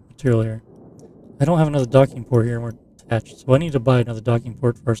transferring material here. I don't have another docking port here and we're attached, so I need to buy another docking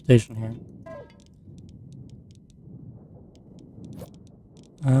port for our station here.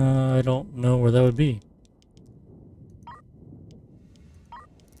 I don't know where that would be.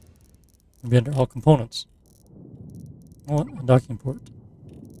 It'd be under all components. What? A docking port.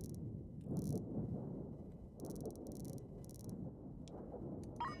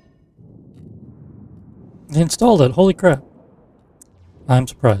 They installed it. Holy crap. I'm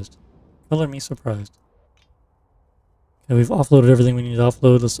surprised. Color me surprised. Okay, we've offloaded everything we need to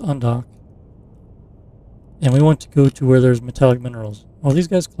offload. Let's undock. And we want to go to where there's metallic minerals. Oh, are these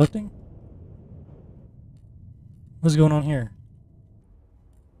guys collecting? What's going on here?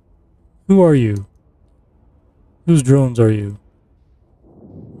 Who are you? Whose drones are you?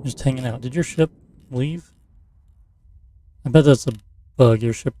 Just hanging out. Did your ship leave? I bet that's a bug.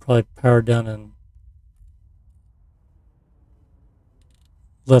 Your ship probably powered down and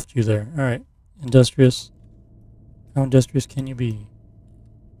left you there. Alright. Industrious. How industrious can you be?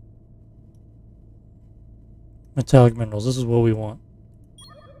 Metallic minerals. This is what we want.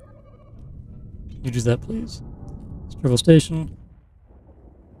 You do that, please. Struggle station.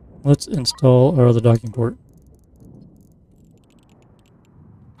 Let's install our other docking port.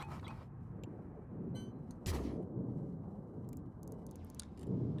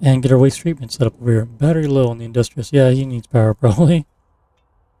 And get our waste treatment set up over here. Battery low on the industrious. Yeah, he needs power probably.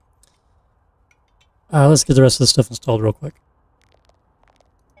 Let's get the rest of this stuff installed real quick.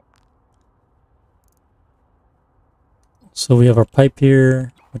 So we have our pipe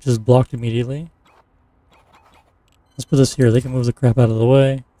here, which is blocked immediately. Let's put this here. They can move the crap out of the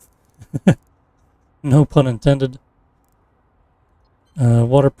way. No pun intended.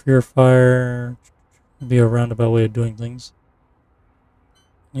 Water purifier would be a roundabout way of doing things.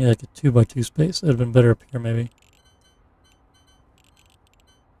 Need like a 2x2 space. That would have been better up here, maybe.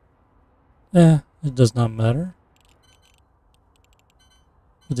 It does not matter.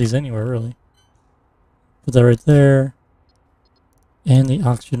 Put these anywhere, really. Put that right there. And the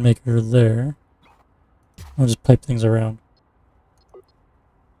oxygen maker there. I'll just pipe things around.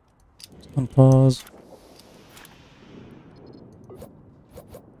 Unpause.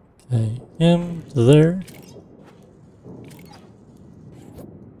 Okay, him to there.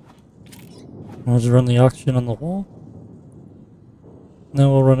 I'll just run the oxygen on the wall. Then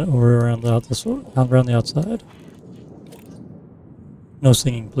we'll run it over around around the outside. No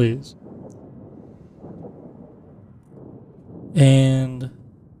singing, please. And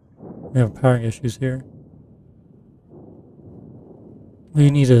we have powering issues here. We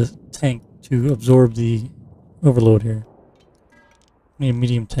need a tank to absorb the overload here. We need a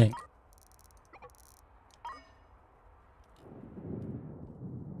medium tank.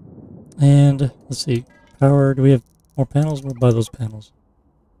 And let's see, power. Do we have more panels? We'll buy those panels.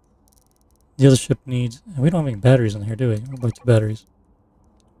 The other ship needs. We don't have any batteries in here, do we? We'll buy 2 batteries.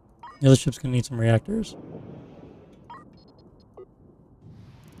 The other ship's gonna need some reactors.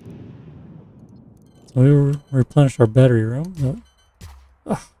 So we replenish our battery room.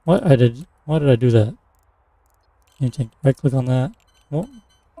 Why did I do that? You take right click on that. Well,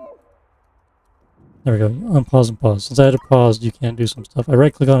 there we go. Unpause and pause. Since I had it paused, you can't do some stuff. I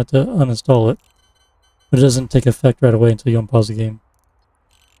right click on it to uninstall it, but it doesn't take effect right away until you unpause the game.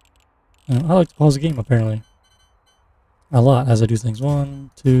 And I like to pause the game apparently a lot as I do things.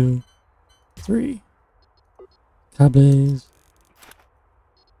 1, 2, 3. Cables.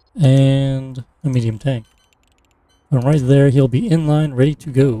 And a medium tank. And right there, he'll be in line, ready to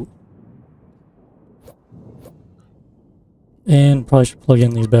go. And probably should plug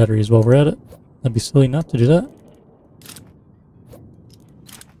in these batteries while we're at it. That'd be silly not to do that.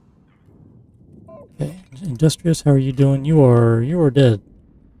 Okay, Industrious, how are you doing? You are dead.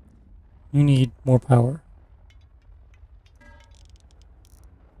 You need more power.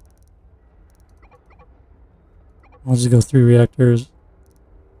 I'll just go 3 reactors.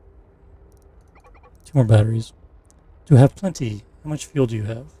 2 more batteries. Do have plenty. How much fuel do you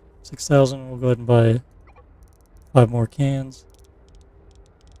have? 6,000. We'll go ahead and buy 5 more cans.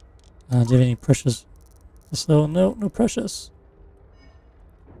 Do you have any precious? So no precious.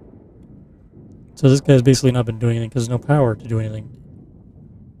 So this guy's basically not been doing anything because there's no power to do anything.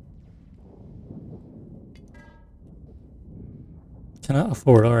 Cannot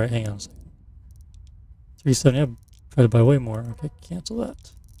afford. All right, hang on a second. 370. I've tried to buy way more. Okay, cancel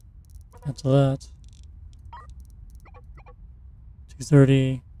that. Cancel that.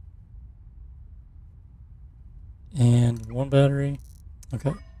 230. And 1 battery.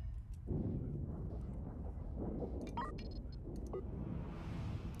 Okay.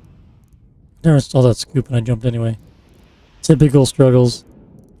 Never installed that scoop and I jumped anyway. Typical struggles.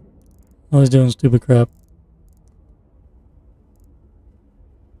 Always doing stupid crap.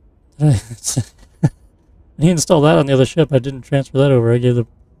 I installed that on the other ship. I didn't transfer that over. I gave the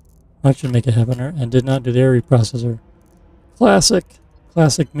oxygen make it happen and did not do the air reprocessor. Classic.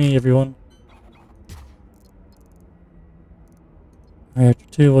 Classic me, everyone. Reactor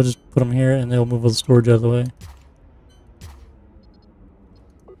 2, we'll just put them here and they'll move all the storage out of the way.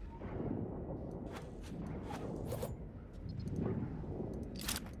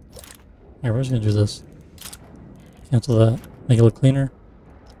 Here, we're just going to do this. Cancel that. Make it look cleaner.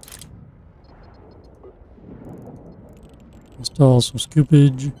 Install some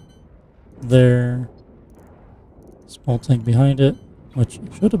scoopage there. Small tank behind it, which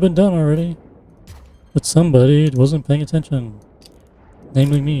should have been done already. But somebody wasn't paying attention.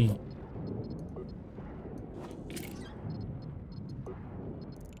 Namely me.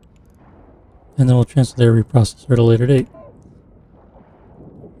 And then we'll transfer their reprocessor at a later date.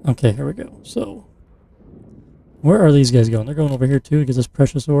 Okay, here we go. So, where are these guys going? They're going over here too to get this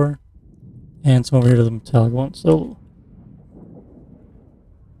precious ore. And some over here to the metallic one. So,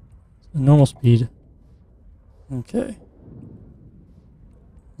 normal speed. Okay.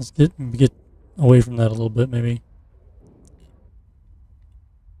 Let's get away from that a little bit, maybe.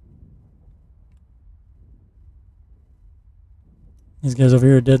 These guys over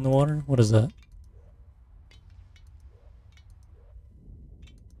here are dead in the water? What is that?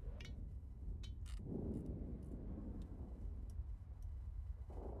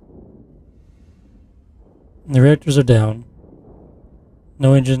 The reactors are down.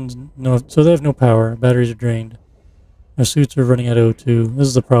 No engines, so they have no power. Batteries are drained. Their suits are running out of O2. This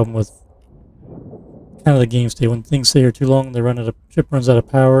is the problem with kind of the game state. When things stay here too long, ship runs out of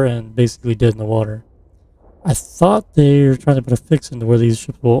power and basically dead in the water. I thought they were trying to put a fix into where these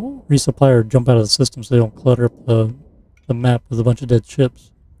ships will resupply or jump out of the system so they don't clutter up the map with a bunch of dead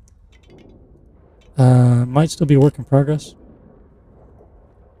ships. Might still be a work in progress.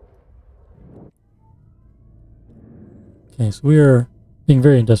 Okay, so we are being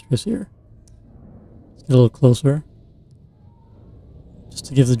very industrious here. Let's get a little closer. Just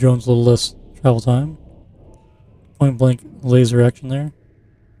to give the drones a little less travel time. Point blank laser action there.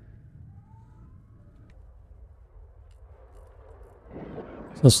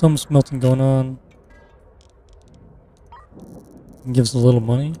 So some smelting going on. Gives a little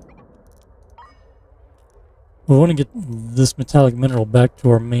money. We want to get this metallic mineral back to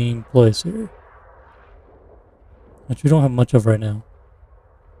our main place here. Which we don't have much of right now.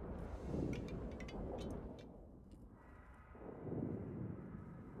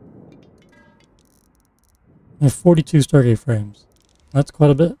 We have 42 Stargate frames. That's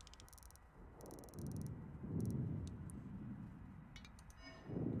quite a bit.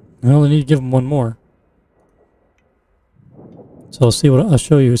 We only need to give them one more. So I'll see what I'll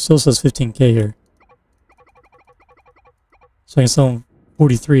show you. It still says 15K here. So I can sell them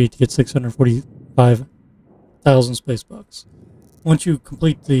 43 to get 645,000 space bucks. Once you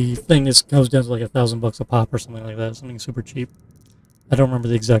complete the thing, this goes down to like $1,000 a pop or something like that. Something super cheap. I don't remember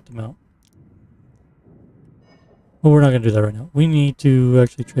the exact amount. But we're not going to do that right now. We need to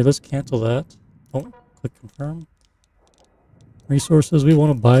actually trade. Let's cancel that. Don't click confirm. Resources. We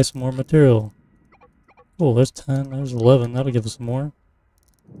want to buy some more material. Oh, there's 10. There's 11. That'll give us some more.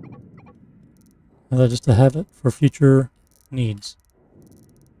 And that just to have it for future needs.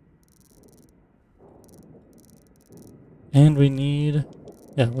 And we need...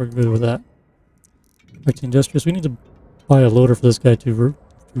 Yeah, we're good with that. Back to industrious. We need to buy a loader for this guy to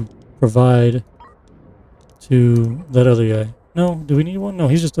provide to that other guy. No, do we need one? No,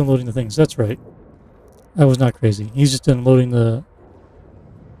 he's just unloading the things. That's right. I was not crazy. He's just unloading the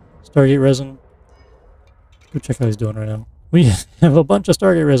Stargate resin. Go check how he's doing right now. We have a bunch of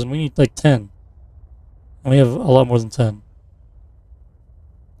Stargate resin. We need like 10. And we have a lot more than 10.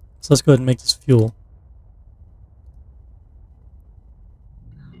 So let's go ahead and make this fuel.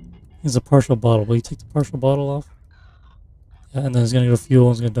 Here's a partial bottle. Will you take the partial bottle off? Yeah, and then it's going to go to fuel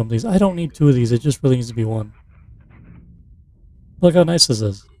and it's going to dump these. I don't need 2 of these. It just really needs to be 1. Look how nice this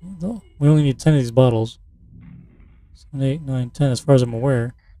is. We only need 10 of these bottles. 7, 8, 9, 10 as far as I'm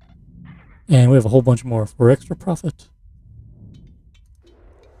aware. And we have a whole bunch more for extra profit.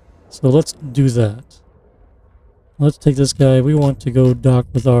 So let's do that. Let's take this guy. We want to go dock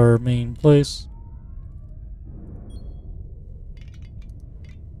with our main place.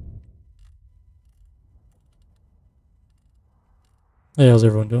 Hey, how's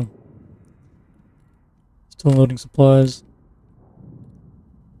everyone doing? Still loading supplies.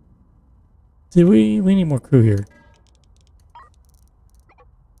 We need more crew here.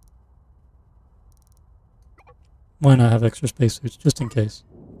 Why not have extra spacesuits, just in case?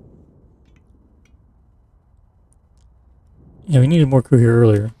 Yeah, we needed more crew here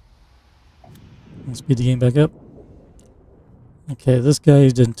earlier. Let's speed the game back up. Okay, this guy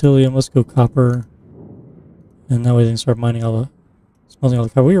is dentillium. Let's go copper. And that way they can start mining smelting all the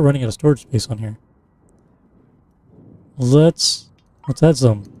copper. We are running out of storage space on here. Let's add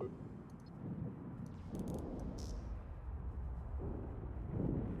some.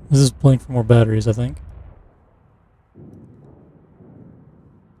 This is playing for more batteries, I think.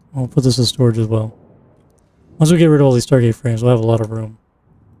 We'll put this in storage as well. Once we get rid of all these Stargate frames, we'll have a lot of room.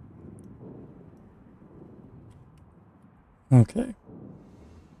 Okay.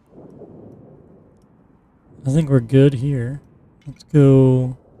 I think we're good here. Let's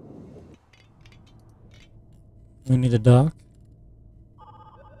go. We need a dock.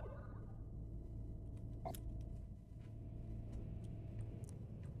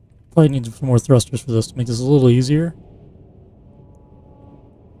 Probably need some more thrusters for this to make this a little easier.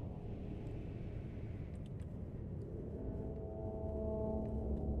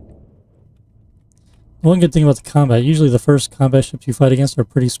 One good thing about the combat, usually the first combat ships you fight against are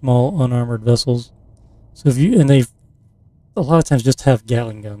pretty small, unarmored vessels. So if you, and they a lot of times just have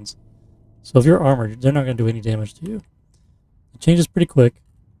Gatling guns. So if you're armored, they're not going to do any damage to you. It changes pretty quick.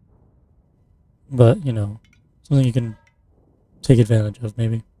 But, you know, something you can take advantage of,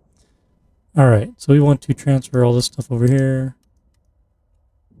 maybe. Alright, so we want to transfer all this stuff over here.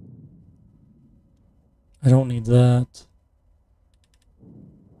 I don't need that.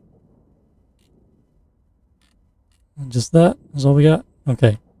 And just that is all we got?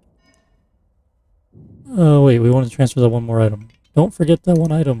 Okay. Oh, wait, we want to transfer that one more item. Don't forget that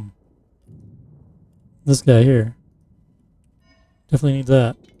one item. This guy here. Definitely need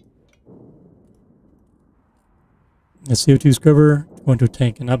that. A CO2 scrubber going to a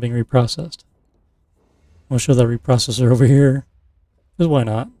tank and not being reprocessed. We'll show that reprocessor over here. Because why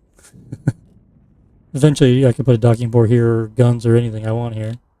not? Eventually I could put a docking port here, or guns, or anything I want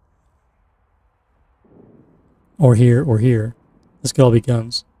here. Or here, or here. This could all be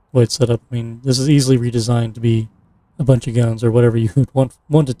guns. The way it's set up. I mean, this is easily redesigned to be a bunch of guns, or whatever you would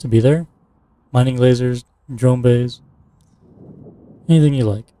want it to be there. Mining lasers, drone bays. Anything you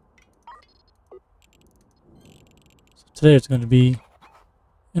like. So today it's going to be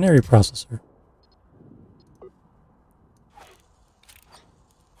an area processor.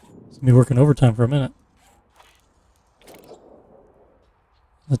 It's going to be working overtime for a minute.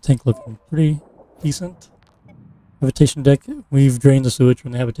 The tank looking pretty decent. Habitation deck. We've drained the sewage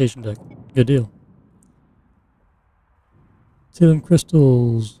from the habitation deck. Good deal. Helium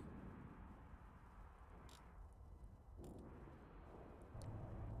crystals.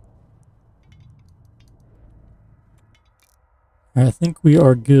 Alright, I think we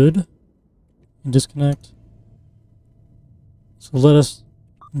are good. And disconnect. So let us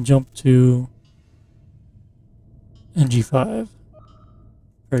jump to NG5.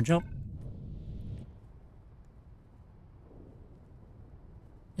 Fair jump.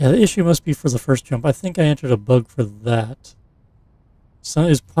 Yeah, the issue must be for the first jump. I think I entered a bug for that. So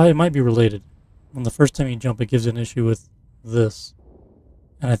it might be related. When the first time you jump, it gives an issue with this.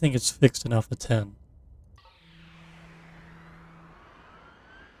 And I think it's fixed in Alpha 10.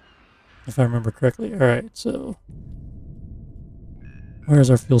 If I remember correctly. Alright, so... where is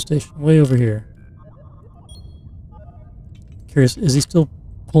our fuel station? Way over here. Curious, is he still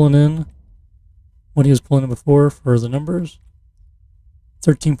pulling in what he was pulling in before for the numbers?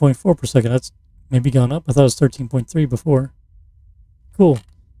 13.4 per second. That's maybe gone up. I thought it was 13.3 before. Cool.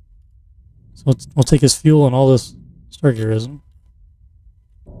 So we'll take his fuel and all this Stargate resin.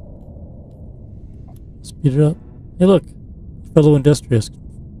 Speed it up. Hey, look. Fellow industrious.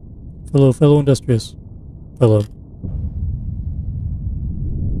 Fellow industrious. Fellow.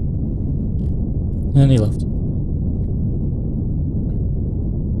 And he left.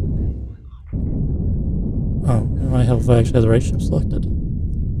 Oh, it might help if I actually have the right ship selected.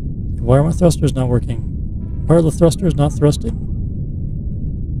 Why are my thrusters not working? Why are the thrusters not thrusting?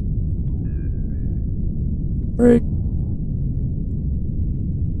 Break.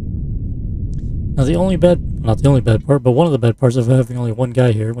 Now the only bad, not the only bad part, but one of the bad parts of having only one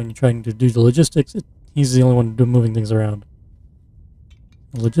guy here, when you're trying to do the logistics, he's the only one moving things around.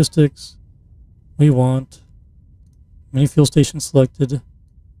 The logistics, we want many fuel stations selected.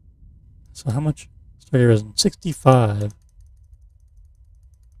 So how much? Stargate resin, 65.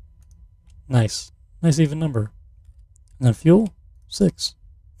 Nice. Nice even number. And then fuel, 6.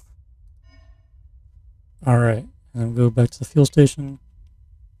 Alright, and then go back to the fuel station.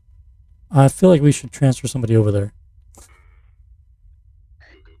 I feel like we should transfer somebody over there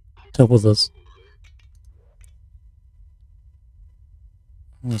to help with this.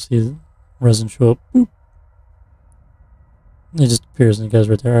 Let's see the resin show up. Boop. It just appears and the guy's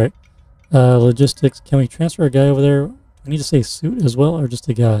right there. Alright. Logistics. Can we transfer a guy over there? Do I need to say suit as well, or just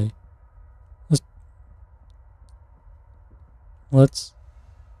a guy? Let's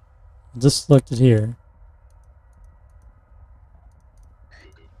just select it here.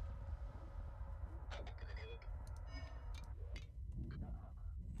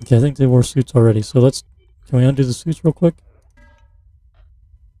 Okay, I think they wore suits already, so can we undo the suits real quick?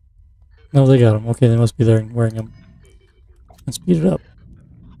 No, they got them. Okay, they must be there and wearing them. And speed it up.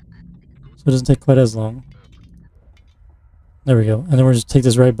 So it doesn't take quite as long. There we go. And then we'll just take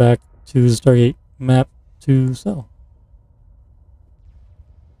this right back to the Stargate map to sell.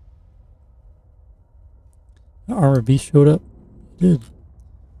 Armored Beast showed up. It did.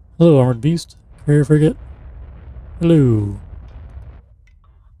 Hello, Armored Beast. Carrier frigate. Hello.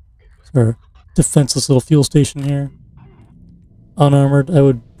 Or defenseless little fuel station here. Unarmored, that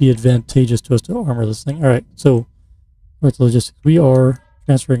would be advantageous to us to armor this thing. Alright, so back to logistics. We are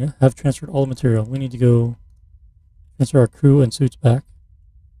have transferred all the material. We need to go transfer our crew and suits back.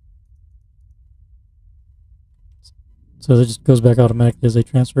 So that just goes back automatically as they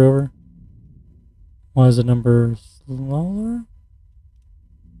transfer over. Why is the number smaller?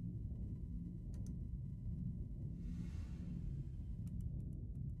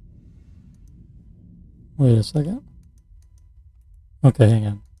 Wait a second. Okay, hang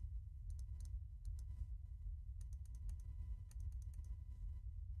on.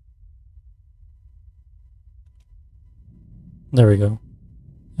 There we go.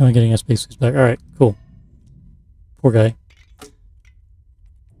 Now I'm getting our spacesuits back. Alright, cool. Poor guy.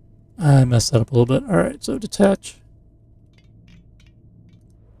 I messed that up a little bit. Alright, so detach.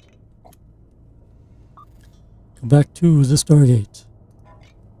 Go back to the Stargate.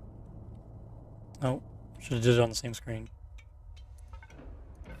 Oh, should have did it on the same screen.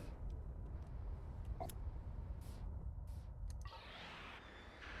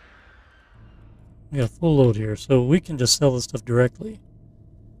 We got a full load here, so we can just sell this stuff directly.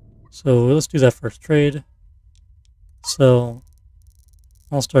 So let's do that first. Trade. Sell.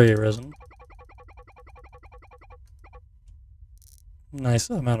 I'll Stargate resin. Nice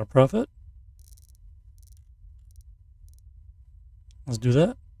amount of profit. Let's do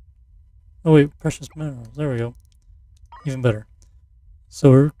that. Oh wait, precious minerals. There we go. Even better.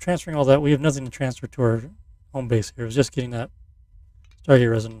 So we're transferring all that. We have nothing to transfer to our home base here. It was just getting that Stargate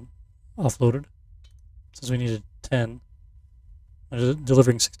resin offloaded. Since we needed 10.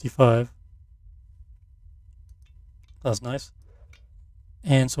 Delivering 65. That's nice.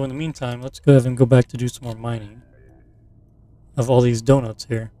 And so in the meantime, let's go ahead and go back to do some more mining of all these donuts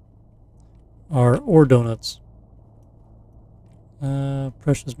here. Our ore donuts.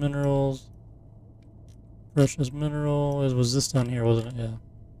 Precious minerals. Precious mineral. It was this down here, wasn't it? Yeah.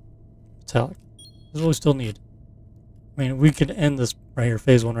 Metallic. This is what we still need. I mean, we could end this right here,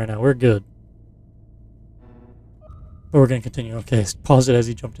 phase 1 right now. We're good. But we're going to continue. Okay, pause it as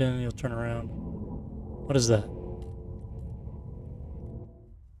he jumped in. He'll turn around. What is that?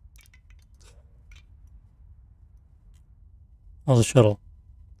 Oh, the shuttle.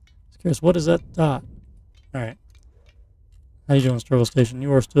 Just curious, what is that dot? Alright. How you doing, Struggle Station?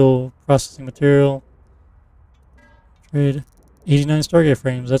 You are still processing material. Trade. 89 Stargate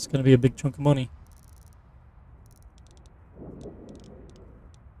frames. That's going to be a big chunk of money.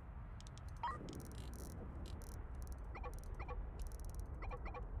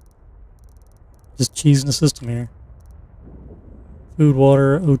 Just cheesing the system here. Food,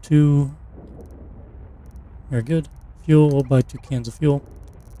 water, O2. Very good. Fuel, we'll buy 2 cans of fuel.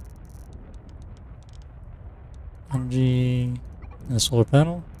 Energy and a solar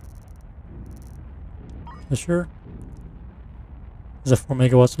panel. Sure. Is that 4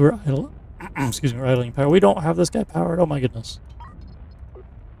 megawatts? We're idle. Excuse me, we're idling power. We don't have this guy powered. Oh my goodness.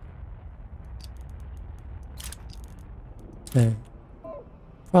 Okay.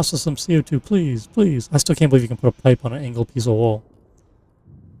 Process some CO2, please, please. I still can't believe you can put a pipe on an angled piece of wall.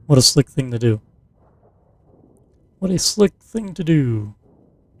 What a slick thing to do. What a slick thing to do.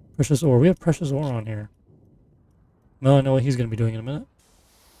 Precious ore. We have precious ore on here. Well, I know what he's going to be doing in a minute.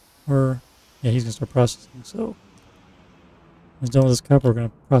 Or, yeah, he's going to start processing. So, when he's done with this copper, we're going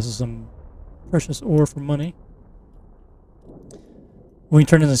to process some precious ore for money. When we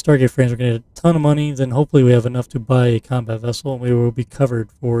turn in the Stargate frames, we're going to get a ton of money. Then hopefully we have enough to buy a combat vessel, and we will be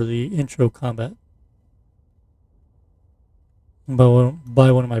covered for the intro combat. And buy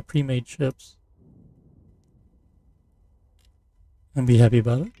one of my pre-made ships. And be happy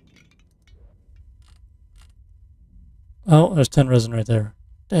about it. Oh, there's 10 resin right there.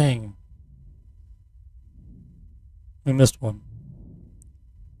 Dang. We missed one.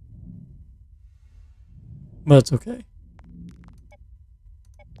 But it's okay.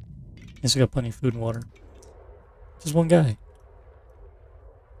 Guess we got plenty of food and water. Just one guy.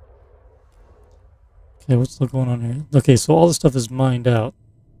 Okay, what's going on here? Okay, so all this stuff is mined out.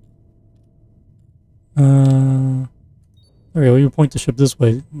 There we go. You point the ship this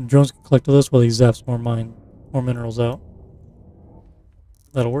way. Drones can collect all this while he zaps more minerals out.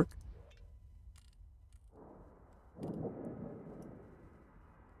 That'll work.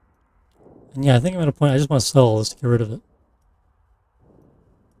 And yeah, I think I'm at a point I just want to sell all this to get rid of it.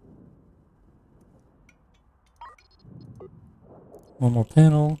 One more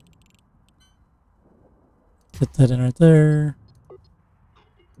panel. Get that in right there.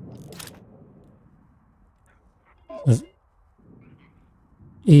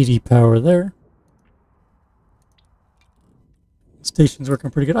 80 power there. station's working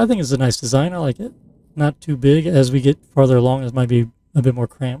pretty good. I think it's a nice design. I like it. Not too big. As we get farther along, it might be a bit more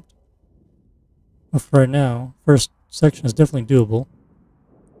cramped. But for right now, first section is definitely doable.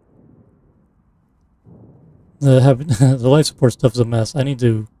 The life support stuff is a mess. I need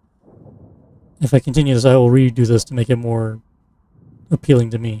to, if I continue this, I will redo this to make it more appealing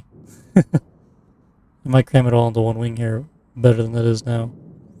to me. I might cram it all into one wing here better than it is now.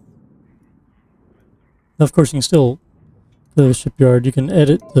 Of course, you can still go to the shipyard. You can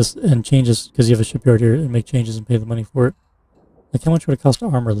edit this and change this because you have a shipyard here and make changes and pay the money for it. Like, how much would it cost to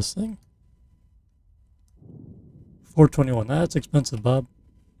armor this thing? $421. That's expensive, Bob.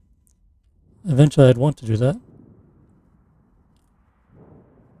 Eventually, I'd want to do that.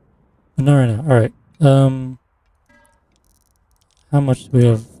 But not right now. Alright. How much do we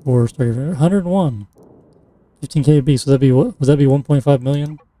have for Stargate? 101. 15 KB. So that'd be what? Would that be 1.5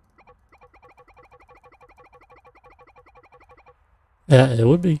 million? Yeah, it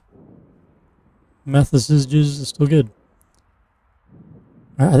would be. Math is still good.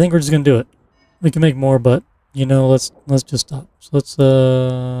 Alright, I think we're just gonna do it. We can make more, but you know, let's just stop. So let's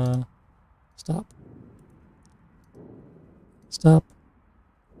stop. Stop.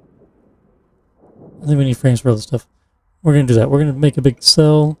 I think we need frames for other stuff. We're gonna do that. We're gonna make a big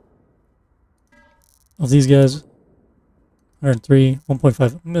cell of these guys. 103,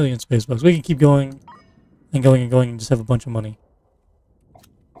 1.5 million space bucks. We can keep going and going and going and just have a bunch of money.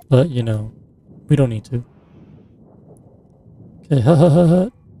 But, you know, we don't need to. Okay,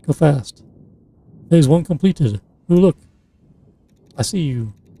 go fast. Phase 1 completed. Ooh, look. I see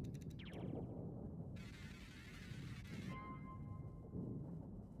you.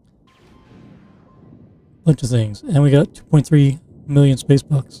 Bunch of things. And we got 2.3 million space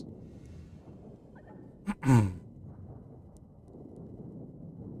bucks.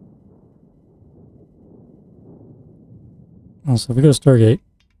 Also, if we go to Stargate.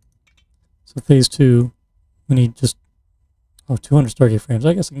 So phase 2, we need just 200 Stargate frames.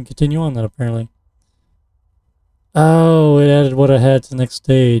 I guess I can continue on that apparently. Oh, it added what I had to the next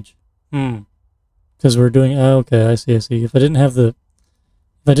stage. Because we're doing. Oh, okay, I see. If I didn't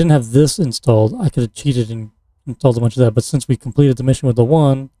have this installed, I could have cheated and installed a bunch of that. But since we completed the mission with the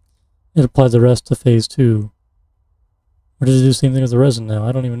 1, it applied the rest to phase 2. Or does it do the same thing with the resin now?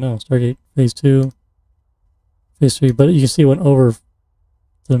 I don't even know. Stargate phase 2, phase 3. But you can see it went over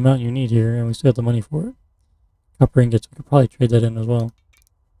the amount you need here, and we still have the money for it. Copper ingots, we could probably trade that in as well.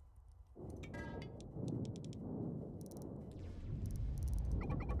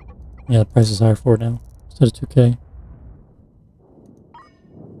 Yeah, the price is higher for it now, instead of 2K.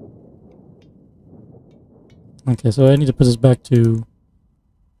 Okay, so I need to put this back to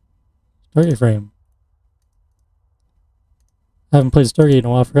Stargate frame. I haven't played Stargate in a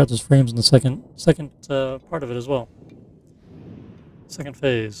while. I forgot there's frames in the second part of it as well. Second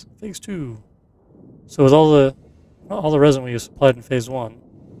phase, phase 2. So with all the resin we supplied in phase 1,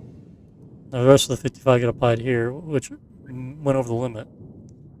 the rest of the 55 get applied here, which went over the limit.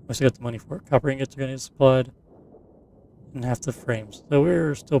 We still got the money for it. Copper ingots are going to get supplied, and half the frames. So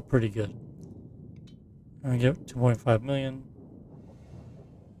we're still pretty good. And we get 2.5 million.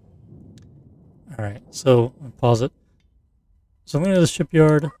 All right, so I'll pause it. So I'm going to the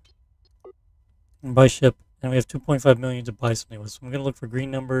shipyard and buy ship. And we have 2.5 million to buy something with. So I'm going to look for green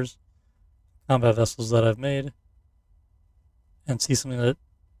numbers, combat vessels that I've made, and see something that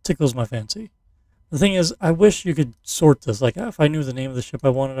tickles my fancy. The thing is, I wish you could sort this. Like, if I knew the name of the ship I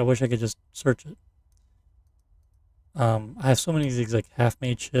wanted, I wish I could just search it. I have so many of these like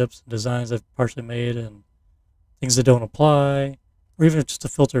half-made ships and designs I've partially made and things that don't apply. Or even just a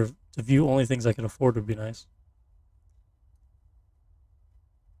filter to view only things I can afford would be nice.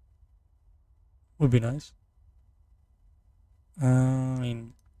 Would be nice. I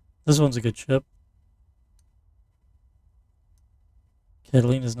mean, this one's a good ship.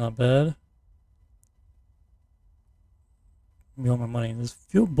 Catalina's not bad. Give me all my money. This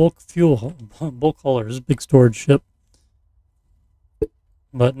bulk hauler. This is a big storage ship,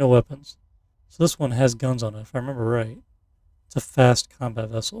 but no weapons. So this one has guns on it, if I remember right. It's a fast combat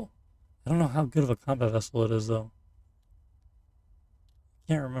vessel. I don't know how good of a combat vessel it is, though.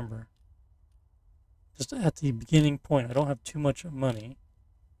 Can't remember. Just at the beginning point, I don't have too much money.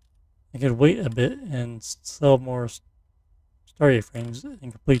 I could wait a bit and sell more Stargate frames and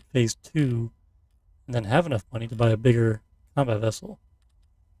complete phase 2, and then have enough money to buy a bigger combat vessel.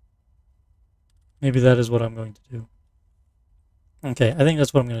 Maybe that is what I'm going to do. Okay, I think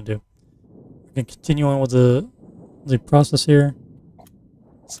that's what I'm going to do. We're going to continue on with the process here.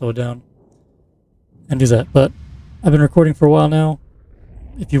 Slow it down. And do that. But I've been recording for a while now.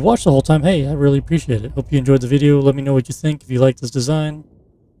 if you watched the whole time, hey, I really appreciate it. Hope you enjoyed the video. Let me know what you think if you like this design.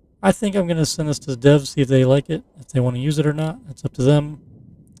 I think I'm going to send this to the devs, see if they like it, if they want to use it or not. It's up to them.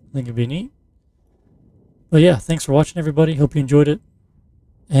 I think it'd be neat. But yeah, thanks for watching, everybody. Hope you enjoyed it.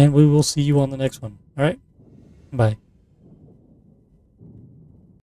 And we will see you on the next one. All right? Bye.